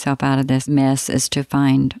get myself out of this mess is to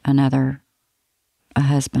find a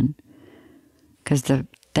husband. Because the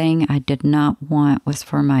thing I did not want was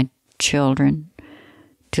for my children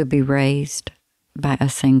to be raised by a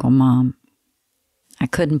single mom. I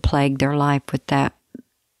couldn't plague their life with that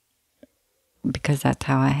because that's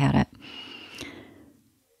how I had it.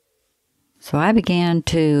 So I began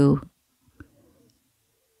to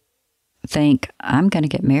think, I'm going to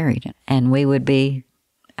get married, and we would be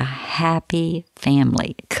a happy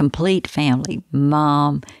family, complete family,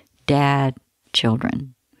 mom, dad,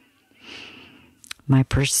 children. My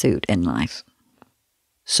pursuit in life.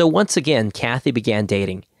 So once again, Kathy began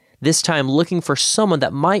dating, this time looking for someone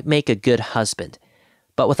that might make a good husband.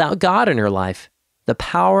 But without God in her life, the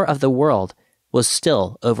power of the world was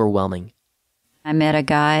still overwhelming. I met a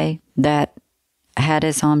guy that had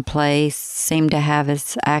his own place, seemed to have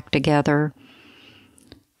his act together,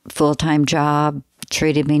 full-time job,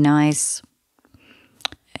 treated me nice.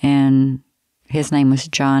 And his name was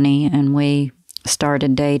Johnny, and we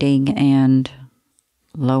started dating, and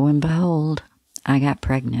lo and behold, I got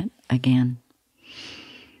pregnant again.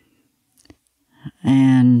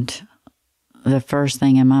 And the first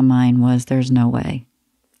thing in my mind was, there's no way.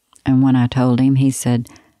 And when I told him, he said,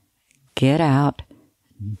 get out,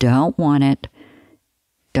 don't want it,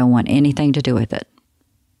 don't want anything to do with it.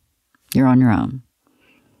 You're on your own.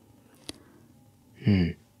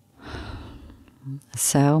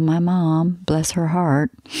 So my mom, bless her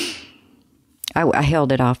heart, I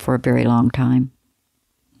held it off for a very long time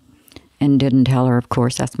and didn't tell her, of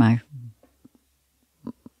course. That's my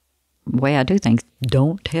way I do things.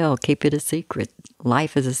 Don't tell, keep it a secret.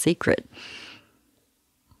 Life is a secret.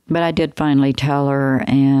 But I did finally tell her,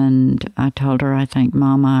 and I told her, I think,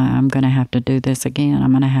 Mama, I'm going to have to do this again.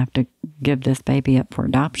 I'm going to have to give this baby up for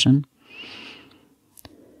adoption.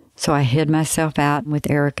 So I hid myself out with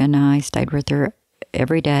Erica, and I stayed with her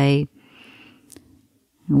every day.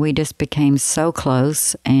 We just became so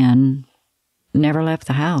close and never left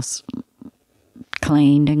the house.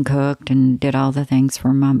 Cleaned and cooked and did all the things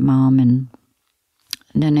for my mom. And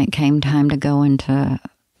then it came time to go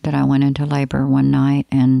that I went into labor one night,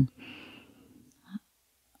 and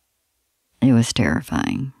it was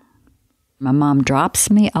terrifying. My mom drops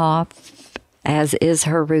me off, as is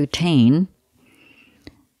her routine,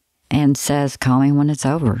 and says, call me when it's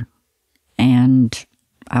over. And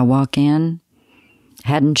I walk in,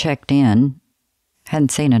 hadn't checked in,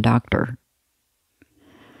 hadn't seen a doctor.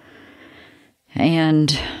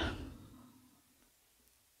 And,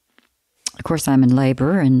 of course, I'm in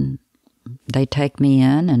labor, and they take me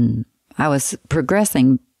in, and I was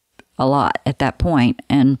progressing a lot at that point,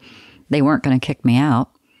 and they weren't going to kick me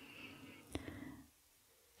out.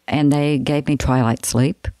 And they gave me twilight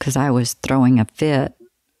sleep because I was throwing a fit.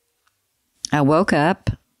 I woke up.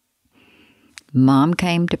 Mom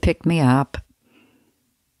came to pick me up.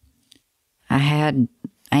 I had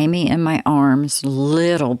Amy in my arms,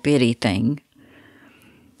 little bitty thing.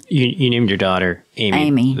 You named your daughter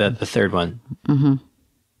Amy. The third one. Mm-hmm.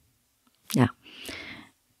 Yeah.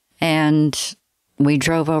 And we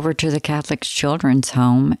drove over to the Catholic Children's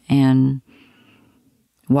Home and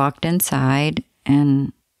walked inside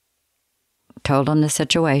and told them the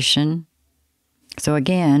situation. So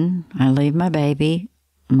again, I leave my baby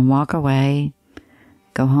and walk away,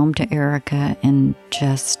 go home to Erica, and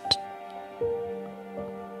just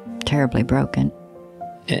terribly broken.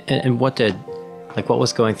 And what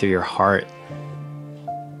was going through your heart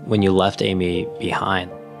when you left Amy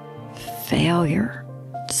behind? Failure.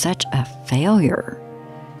 Such a failure.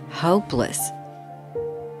 Hopeless.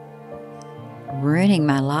 Ruining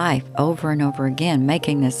my life over and over again,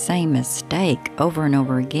 making the same mistake over and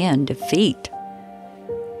over again. Defeat.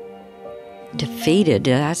 Defeated.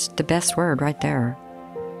 That's the best word right there.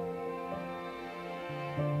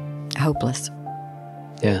 Hopeless.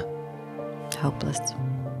 Yeah. Hopeless.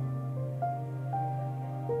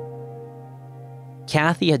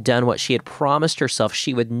 Kathy had done what she had promised herself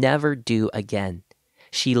she would never do again.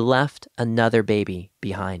 She left another baby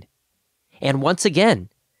behind. And once again,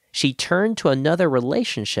 she turned to another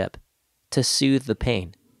relationship to soothe the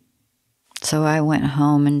pain. So I went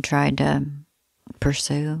home and tried to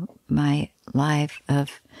pursue my life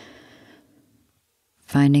of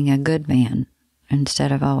finding a good man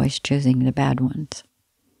instead of always choosing the bad ones.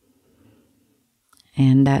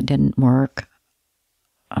 And that didn't work.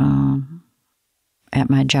 At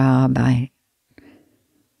my job, I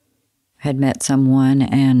had met someone,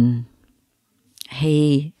 and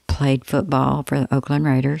he played football for the Oakland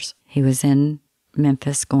Raiders. He was in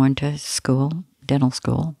Memphis going to school, dental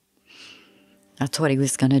school. That's what he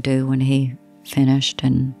was going to do when he finished.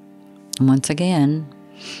 And once again,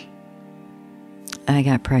 I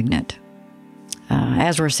got pregnant.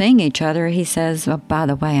 As we're seeing each other, he says, "Oh, by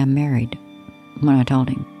the way, I'm married." When I told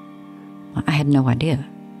him, I had no idea.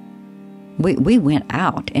 We went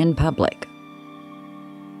out in public.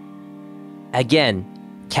 Again,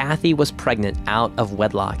 Kathy was pregnant out of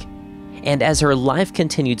wedlock. And as her life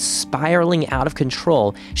continued spiraling out of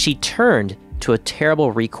control, she turned to a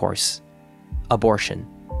terrible recourse: abortion.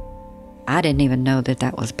 I didn't even know that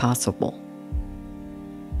that was possible.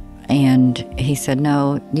 And he said,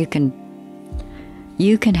 "No, you can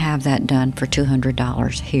have that done for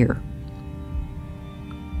 $200 here."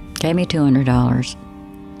 Gave me $200.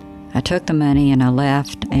 I took the money and I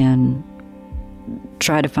left and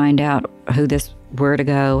tried to find out where to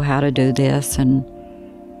go, how to do this, and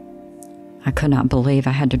I could not believe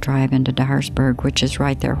I had to drive into Dyersburg, which is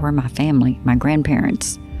right there where my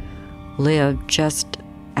grandparents lived, just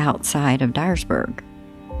outside of Dyersburg.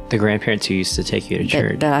 The grandparents who used to take you to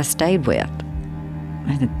church. That I stayed with.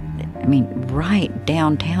 I mean, right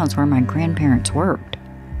downtown is where my grandparents worked,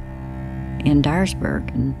 in Dyersburg.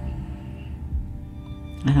 And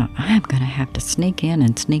I thought, I'm going to have to sneak in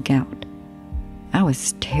and sneak out. I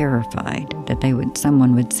was terrified that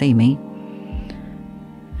someone would see me.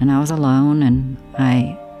 And I was alone, and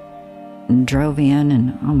I drove in,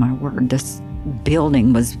 and oh my word, this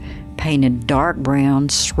building was painted dark brown,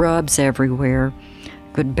 shrubs everywhere.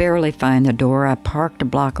 Could barely find the door. I parked a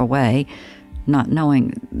block away,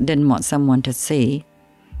 didn't want someone to see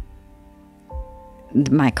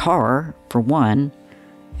my car, for one,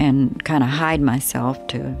 and kind of hide myself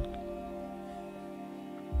to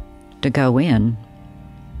go in.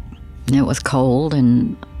 It was cold,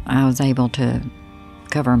 and I was able to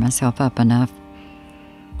cover myself up enough.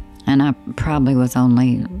 And I probably was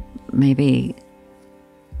only maybe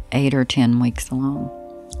 8 or 10 weeks along.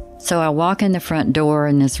 So I walk in the front door,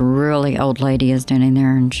 and this really old lady is standing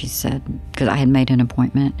there, and she said, because I had made an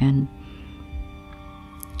appointment, and,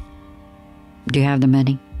 "Do you have the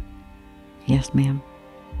money?" "Yes, ma'am."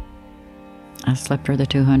 I slipped her the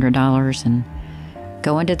 $200 and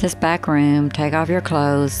go into this back room, take off your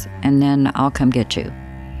clothes, and then I'll come get you.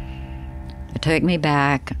 They took me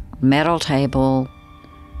back, metal table,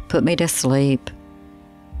 put me to sleep.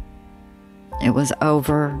 It was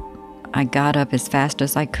over. I got up as fast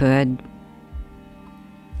as I could,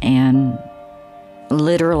 and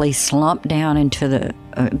literally slumped down into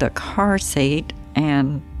the car seat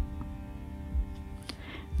and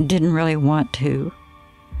didn't really want to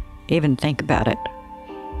even think about it.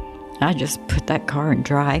 I just put that car in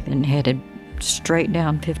drive and headed straight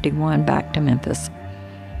down 51 back to Memphis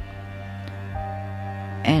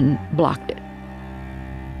and blocked it.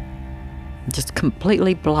 Just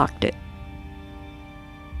completely blocked it.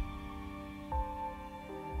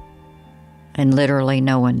 And literally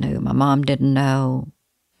no one knew. My mom didn't know,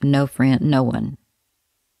 no friend, no one,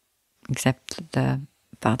 except the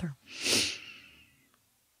father.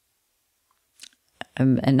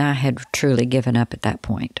 And I had truly given up at that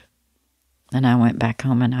point. And I went back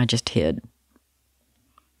home and I just hid.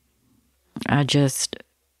 I just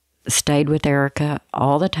stayed with Erica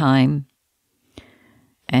all the time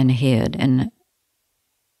and hid. And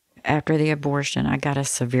after the abortion, I got a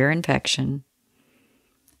severe infection,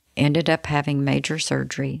 ended up having major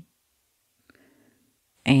surgery,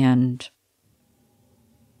 and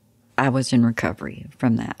I was in recovery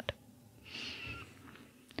from that.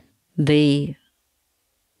 The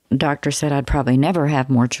doctor said I'd probably never have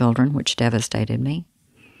more children, which devastated me,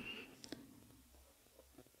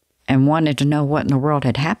 and wanted to know what in the world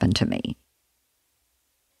had happened to me.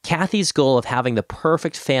 Kathy's goal of having the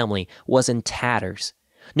perfect family was in tatters.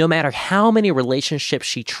 No matter how many relationships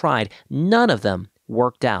she tried, none of them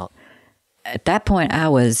worked out. At that point, I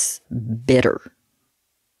was bitter.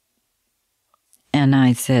 And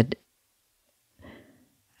I said,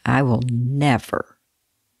 I will never,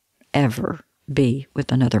 ever be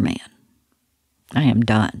with another man. I am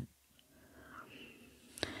done.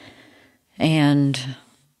 And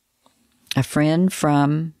a friend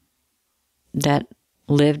from that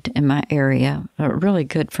lived in my area, a really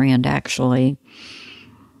good friend actually,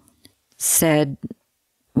 said,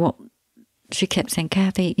 well, she kept saying,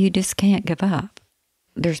 Kathy, you just can't give up.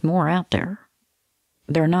 There's more out there.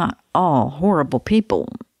 They're not all horrible people.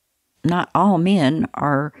 Not all men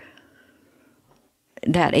are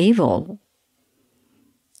that evil.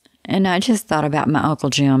 And I just thought about my Uncle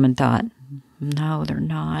Jim and thought, no, they're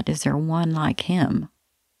not. Is there one like him?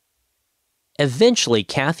 Eventually,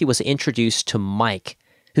 Kathy was introduced to Mike,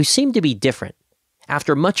 who seemed to be different.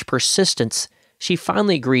 After much persistence, she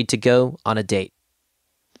finally agreed to go on a date.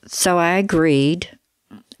 So I agreed,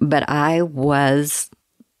 but I was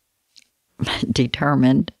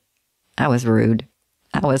determined. I was rude.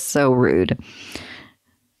 I was so rude.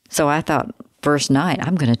 So I thought, first night,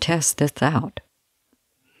 I'm going to test this out.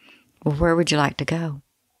 Well, where would you like to go?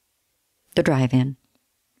 The drive-in.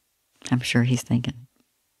 I'm sure he's thinking,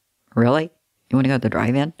 really? You want to go to the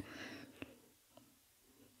drive-in?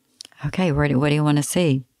 Okay, what do you want to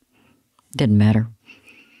see? Didn't matter.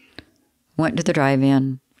 Went to the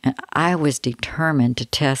drive-in, and I was determined to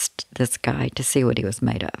test this guy to see what he was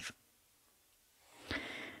made of.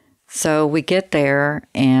 So we get there,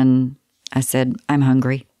 and I said, I'm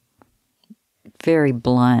hungry. Very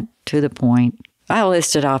blunt, to the point. I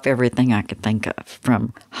listed off everything I could think of,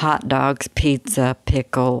 from hot dogs, pizza,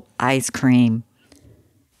 pickle, ice cream,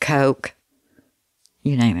 Coke,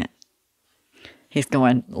 you name it. He's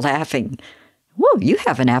going, laughing. Whoa, you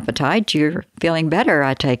have an appetite. You're feeling better,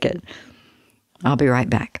 I take it. I'll be right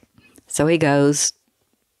back. So he goes,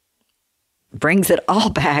 brings it all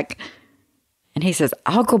back, and he says,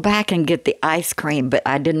 I'll go back and get the ice cream, but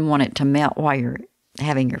I didn't want it to melt while you're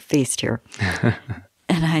having your feast here.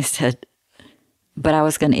 And I said, but I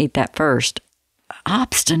was going to eat that first.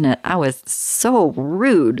 Obstinate. I was so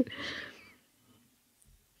rude.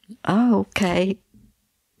 Oh, okay.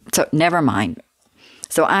 So never mind.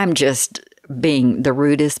 So I'm just being the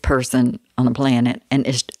rudest person on the planet and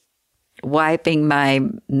just wiping my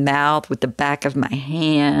mouth with the back of my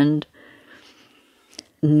hand.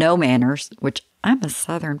 No manners, which I'm a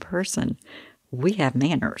Southern person. We have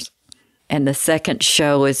manners. And the second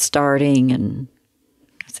show is starting, and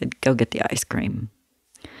I said, go get the ice cream.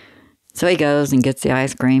 So he goes and gets the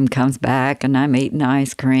ice cream, comes back, and I'm eating the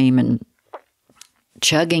ice cream and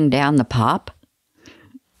chugging down the pop.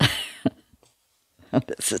 Oh,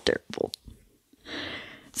 this is terrible.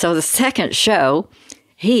 So the second show,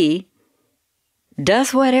 he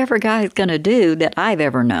does what every guy's going to do that I've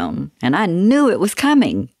ever known. And I knew it was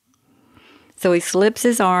coming. So he slips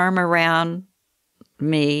his arm around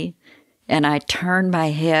me, and I turned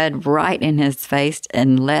my head right in his face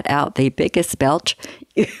and let out the biggest belch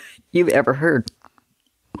you've ever heard.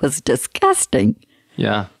 It was disgusting.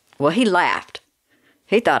 Yeah. Well, he laughed.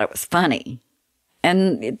 He thought it was funny.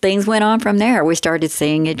 And things went on from there. We started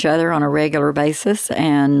seeing each other on a regular basis,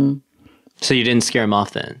 and So you didn't scare him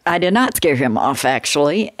off then? I did not scare him off,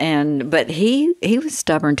 actually. But he was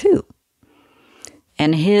stubborn too.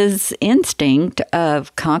 And his instinct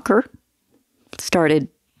of conquer started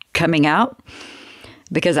coming out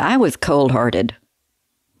because I was cold-hearted.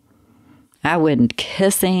 I wouldn't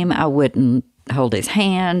kiss him. I wouldn't hold his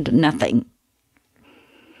hand, nothing.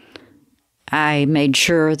 I made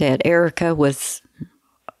sure that Erica was,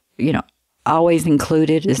 always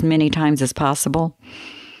included as many times as possible.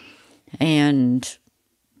 And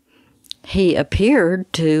he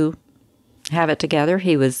appeared to have it together.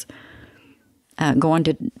 He was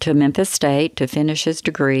going to Memphis State to finish his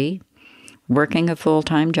degree, working a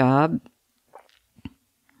full-time job.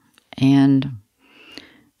 And,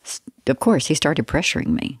 of course, he started pressuring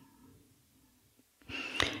me.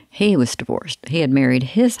 He was divorced. He had married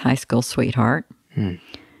his high school sweetheart,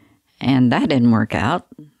 and that didn't work out.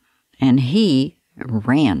 And he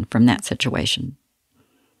ran from that situation.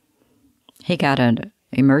 He got an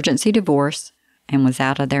emergency divorce and was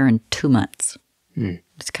out of there in 2 months.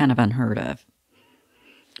 It's kind of unheard of,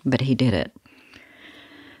 but he did it.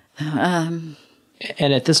 And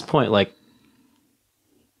at this point,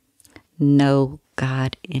 no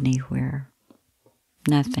God anywhere.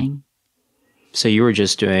 Nothing. So you were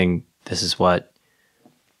just doing, this is what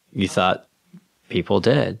you thought people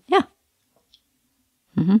did. Yeah.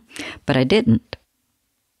 But I didn't.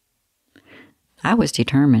 I was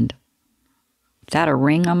determined. Without a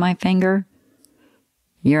ring on my finger,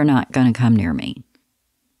 you're not going to come near me.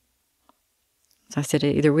 So I said,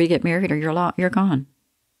 either we get married or you're gone.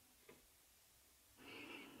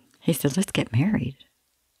 He said, let's get married.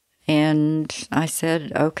 And I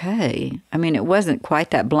said, okay. I mean, it wasn't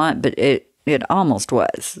quite that blunt, but it almost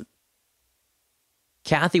was.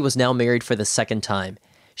 Kathy was now married for the second time.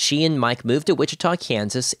 She and Mike moved to Wichita,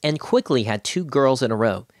 Kansas, and quickly had 2 girls in a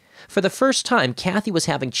row. For the first time, Kathy was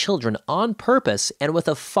having children on purpose and with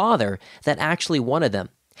a father that actually wanted them.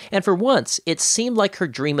 And for once, it seemed like her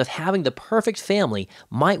dream of having the perfect family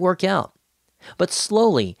might work out. But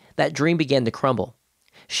slowly, that dream began to crumble.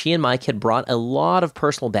 She and Mike had brought a lot of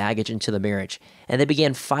personal baggage into the marriage, and they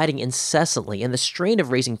began fighting incessantly, and the strain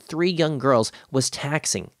of raising 3 young girls was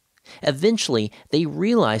taxing. Eventually, they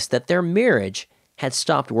realized that their marriage had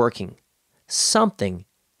stopped working. Something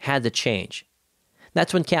had to change.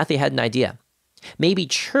 That's when Kathy had an idea. Maybe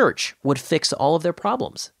church would fix all of their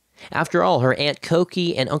problems. After all, her Aunt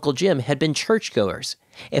Cokie and Uncle Jim had been churchgoers.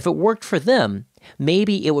 If it worked for them,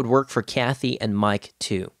 maybe it would work for Kathy and Mike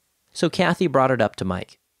too. So Kathy brought it up to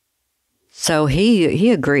Mike. So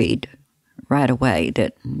he agreed right away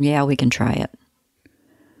that, yeah, we can try it.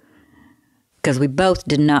 Because we both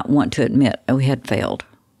did not want to admit we had failed.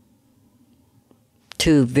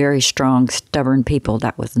 2 very strong, stubborn people.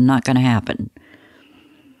 That was not going to happen.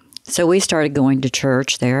 So we started going to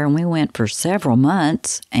church there, and we went for several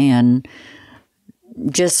months, and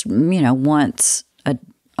just, once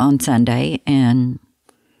on Sunday, and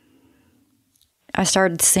I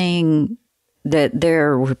started seeing that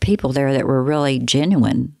there were people there that were really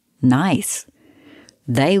genuine, nice.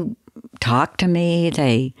 They talked to me.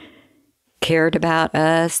 They cared about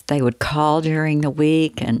us. They would call during the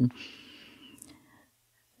week, and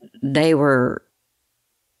they were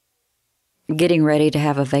getting ready to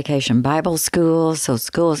have a vacation Bible school, so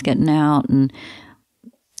school's getting out, and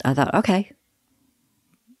I thought, okay,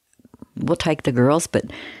 we'll take the girls, but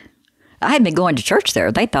I had been going to church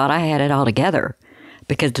there. They thought I had it all together,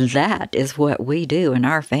 because that is what we do in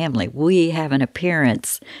our family. We have an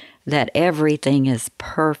appearance that everything is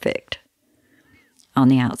perfect on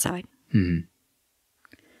the outside. You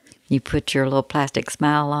put your little plastic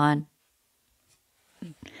smile on,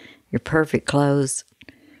 your perfect clothes,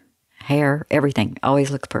 hair, everything always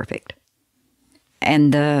looks perfect.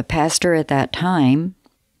 And the pastor at that time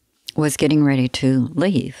was getting ready to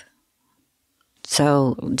leave.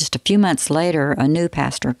 So just a few months later, a new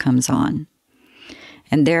pastor comes on,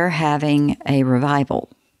 and they're having a revival.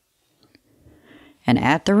 And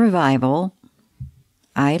at the revival,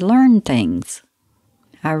 I learned things.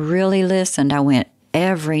 I really listened. I went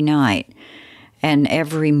every night. And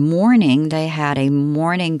every morning, they had a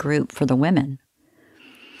morning group for the women.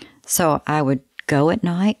 So I would go at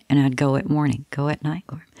night, and I'd go at morning, go at night.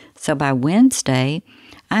 So by Wednesday,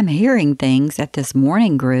 I'm hearing things at this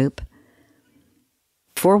morning group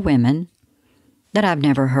for women that I've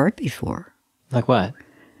never heard before. Like what?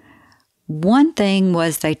 One thing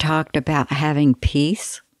was they talked about having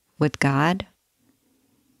peace with God,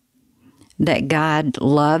 that God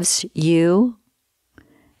loves you,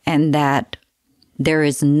 and that there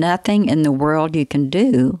is nothing in the world you can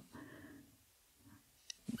do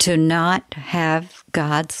to not have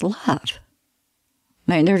God's love.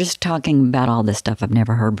 I mean, they're just talking about all this stuff I've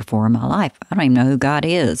never heard before in my life. I don't even know who God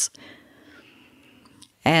is.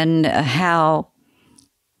 And how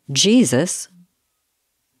Jesus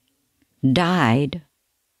died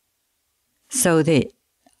so that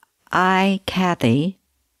I, Kathy,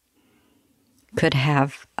 could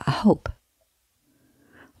have a hope.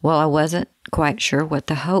 Well, I wasn't quite sure what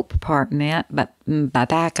the hope part meant, but by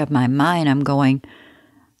back of my mind, I'm going,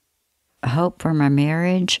 hope for my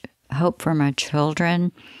marriage, hope for my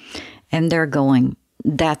children. And they're going,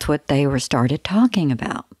 that's what they were started talking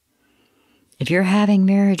about. If you're having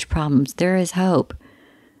marriage problems, there is hope.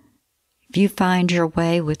 If you find your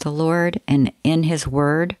way with the Lord and in His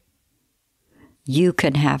Word, you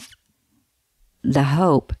can have the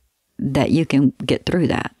hope that you can get through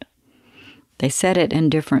that. They said it in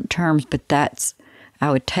different terms, but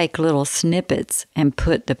I would take little snippets and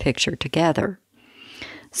put the picture together.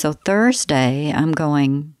 So Thursday, I'm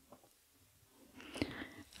going,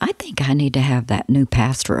 I think I need to have that new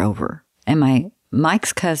pastor over. And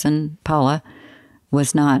Mike's cousin, Paula,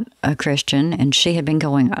 was not a Christian, and she had been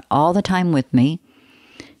going all the time with me.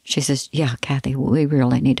 She says, yeah, Kathy, we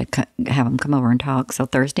really need to have him come over and talk. So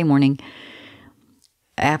Thursday morning,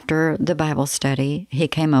 after the Bible study, he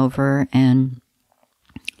came over and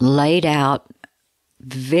laid out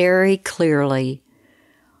very clearly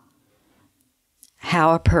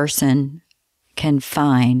how a person can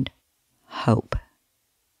find hope.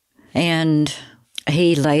 And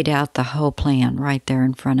he laid out the whole plan right there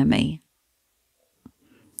in front of me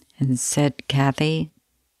and said, Kathy,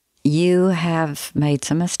 you have made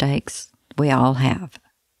some mistakes. We all have.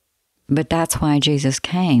 But that's why Jesus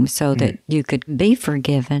came, so that you could be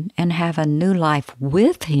forgiven and have a new life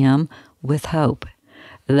with Him with hope.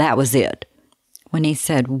 That was it. When he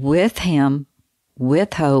said, with Him,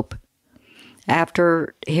 with hope,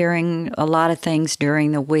 after hearing a lot of things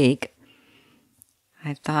during the week,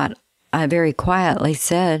 I very quietly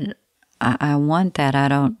said, I want that.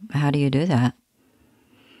 How do you do that?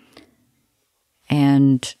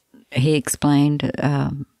 And he explained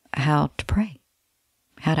how to pray,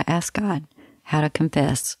 how to ask God, how to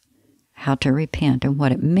confess, how to repent, and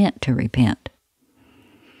what it meant to repent.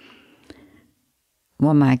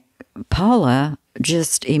 Well, my Paula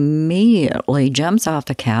just immediately jumps off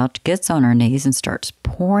the couch, gets on her knees, and starts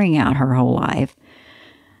pouring out her whole life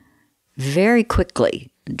very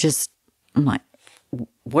quickly. I'm like,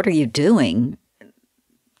 what are you doing?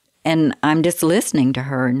 And I'm just listening to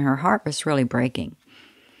her, and her heart was really breaking.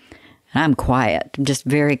 And I'm quiet, just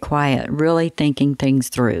very quiet, really thinking things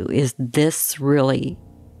through. Is this really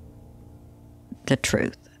the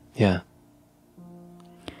truth? Yeah.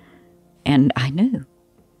 And I knew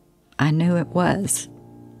it was,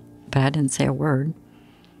 but I didn't say a word.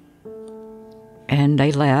 And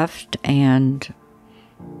they left, and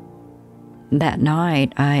that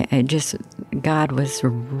night, God was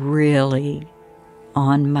really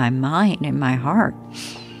on my mind and my heart.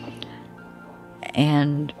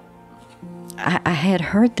 And I had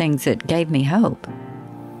heard things that gave me hope.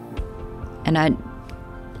 And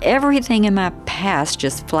everything in my past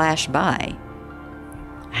just flashed by.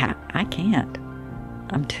 I can't.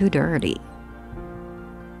 I'm too dirty.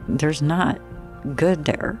 There's not good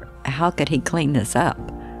there. How could He clean this up?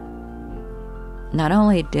 Not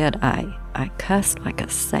only did I cussed like a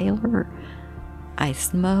sailor, I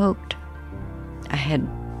smoked, I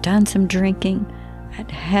had done some drinking,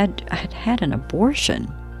 I'd had an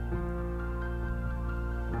abortion.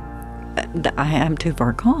 I am too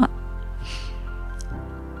far gone.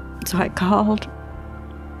 So I called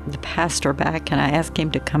the pastor back and I asked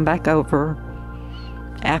him to come back over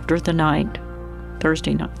after the night,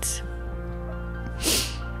 Thursday nights.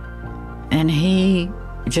 And he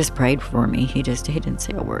just prayed for me. He didn't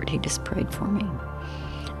say a word. He just prayed for me.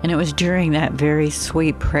 And it was during that very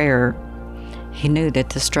sweet prayer, he knew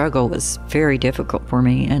that the struggle was very difficult for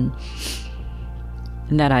me and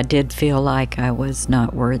that I did feel like I was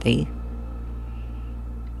not worthy.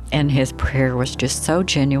 And his prayer was just so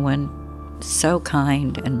genuine, so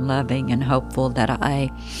kind and loving and hopeful that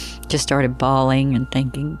I just started bawling and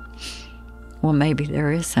thinking, well, maybe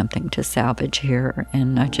there is something to salvage here.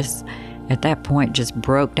 And I just, at that point, just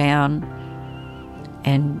broke down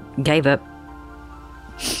and gave up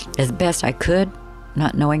as best I could,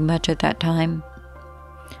 not knowing much at that time,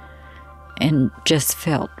 and just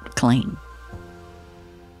felt clean.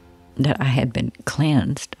 That I had been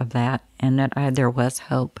cleansed of that, and that there was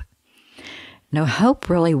hope. No, hope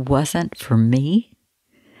really wasn't for me,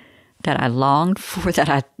 that I longed for,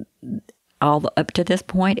 all up to this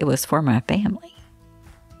point, it was for my family.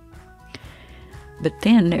 But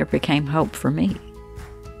then there became hope for me.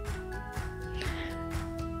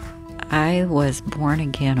 I was born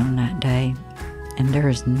again on that day, and there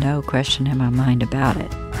is no question in my mind about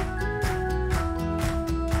it.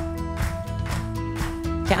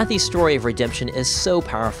 Kathy's story of redemption is so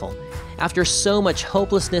powerful. After so much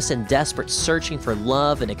hopelessness and desperate searching for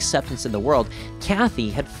love and acceptance in the world, Kathy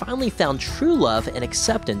had finally found true love and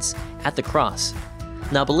acceptance at the cross.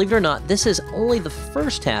 Now, believe it or not, this is only the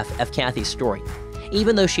first half of Kathy's story.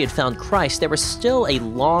 Even though she had found Christ, there was still a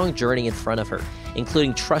long journey in front of her,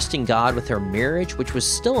 including trusting God with her marriage, which was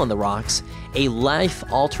still on the rocks, a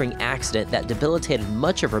life-altering accident that debilitated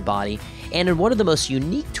much of her body, and in one of the most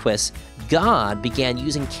unique twists, God began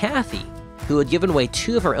using Kathy, who had given away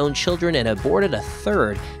 2 of her own children and aborted a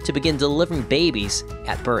 3rd, to begin delivering babies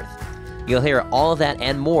at birth. You'll hear all of that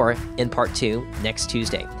and more in part 2 next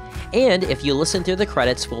Tuesday. And if you listen through the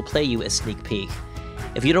credits, we'll play you a sneak peek.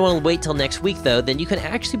 If you don't want to wait till next week, though, then you can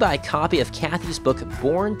actually buy a copy of Kathy's book,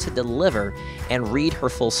 Born to Deliver, and read her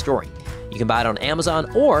full story. You can buy it on Amazon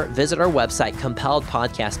or visit our website,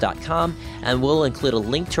 compelledpodcast.com, and we'll include a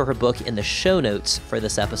link to her book in the show notes for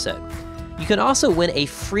this episode. You can also win a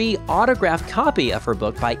free autographed copy of her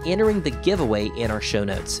book by entering the giveaway in our show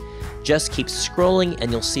notes. Just keep scrolling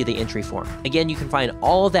and you'll see the entry form. Again, you can find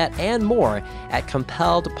all of that and more at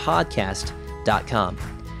compelledpodcast.com.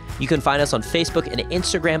 You can find us on Facebook and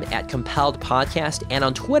Instagram at Compelled Podcast and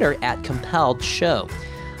on Twitter at Compelled Show.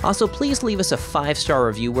 Also, please leave us a 5-star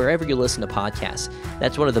review wherever you listen to podcasts.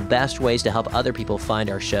 That's one of the best ways to help other people find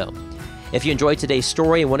our show. If you enjoyed today's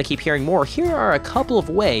story and want to keep hearing more, here are a couple of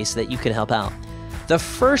ways that you can help out. The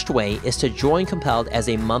first way is to join Compelled as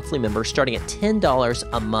a monthly member starting at $10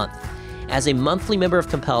 a month. As a monthly member of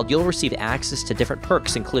Compelled, you'll receive access to different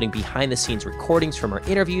perks, including behind-the-scenes recordings from our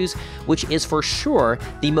interviews, which is for sure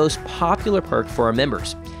the most popular perk for our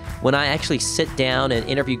members. When I actually sit down and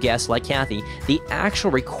interview guests like Kathy, the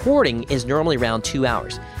actual recording is normally around 2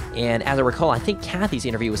 hours. And as I recall, I think Kathy's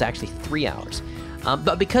interview was actually 3 hours.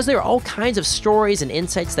 But because there are all kinds of stories and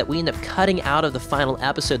insights that we end up cutting out of the final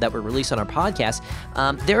episode that we release on our podcast,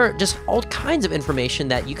 there are just all kinds of information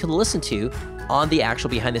that you can listen to on the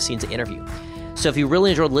actual behind-the-scenes interview. So if you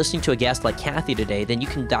really enjoyed listening to a guest like Kathy today, then you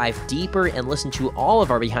can dive deeper and listen to all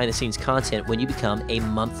of our behind-the-scenes content when you become a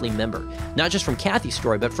monthly member. Not just from Kathy's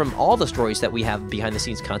story, but from all the stories that we have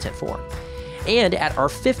behind-the-scenes content for. And at our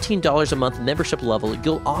 $15 a month membership level,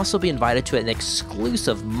 you'll also be invited to an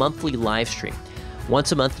exclusive monthly live stream.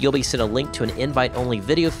 Once a month, you'll be sent a link to an invite-only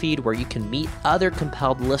video feed where you can meet other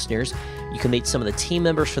Compelled listeners. You can meet some of the team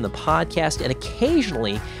members from the podcast, and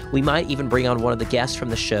occasionally, we might even bring on one of the guests from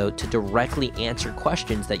the show to directly answer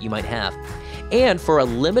questions that you might have. And for a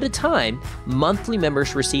limited time, monthly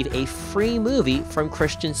members receive a free movie from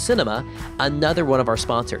Christian Cinema, another one of our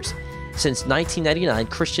sponsors. Since 1999,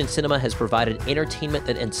 Christian Cinema has provided entertainment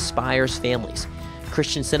that inspires families.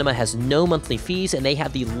 Christian Cinema has no monthly fees, and they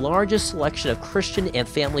have the largest selection of Christian and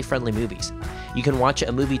family-friendly movies. You can watch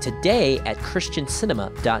a movie today at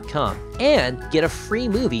christiancinema.com and get a free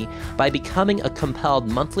movie by becoming a Compelled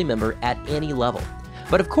monthly member at any level.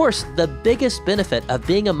 But of course, the biggest benefit of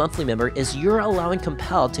being a monthly member is you're allowing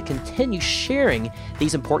Compelled to continue sharing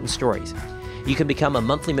these important stories. You can become a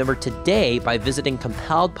monthly member today by visiting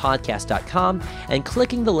compelledpodcast.com and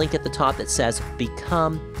clicking the link at the top that says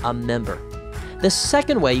Become a Member. The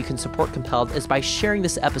second way you can support Compelled is by sharing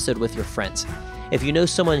this episode with your friends. If you know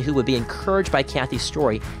someone who would be encouraged by Kathy's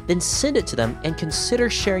story, then send it to them and consider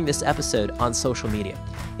sharing this episode on social media.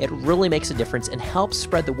 It really makes a difference and helps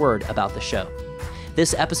spread the word about the show.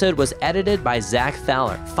 This episode was edited by Zach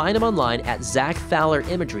Fowler. Find him online at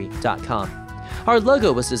zachfowlerimagery.com. Our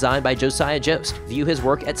logo was designed by Josiah Jost. View his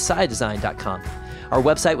work at sidedesign.com. Our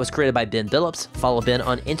website was created by Ben Billups. Follow Ben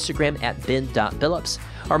on Instagram at ben.billups.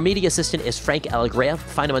 Our media assistant is Frank Allegrea.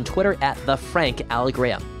 Find him on Twitter at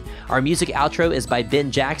 @TheFrankAllegrea. Our music outro is by Ben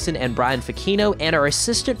Jackson and Brian Facchino, and our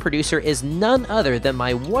assistant producer is none other than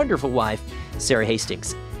my wonderful wife, Sarah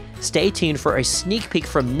Hastings. Stay tuned for a sneak peek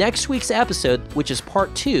from next week's episode, which is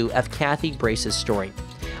part 2 of Kathy Brace's story.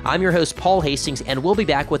 I'm your host, Paul Hastings, and we'll be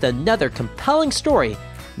back with another compelling story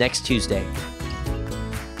next Tuesday.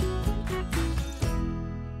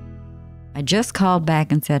 I just called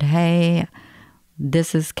back and said, hey,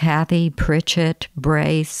 this is Kathy Pritchett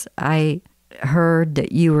Brace. I heard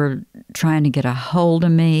that you were trying to get a hold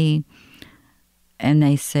of me. And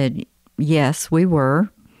they said, yes, we were.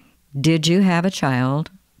 Did you have a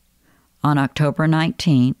child on October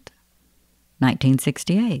 19th,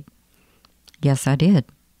 1968? Yes, I did.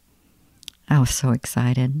 I was so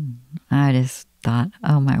excited. I just thought,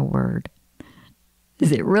 oh my word,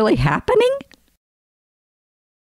 is it really happening?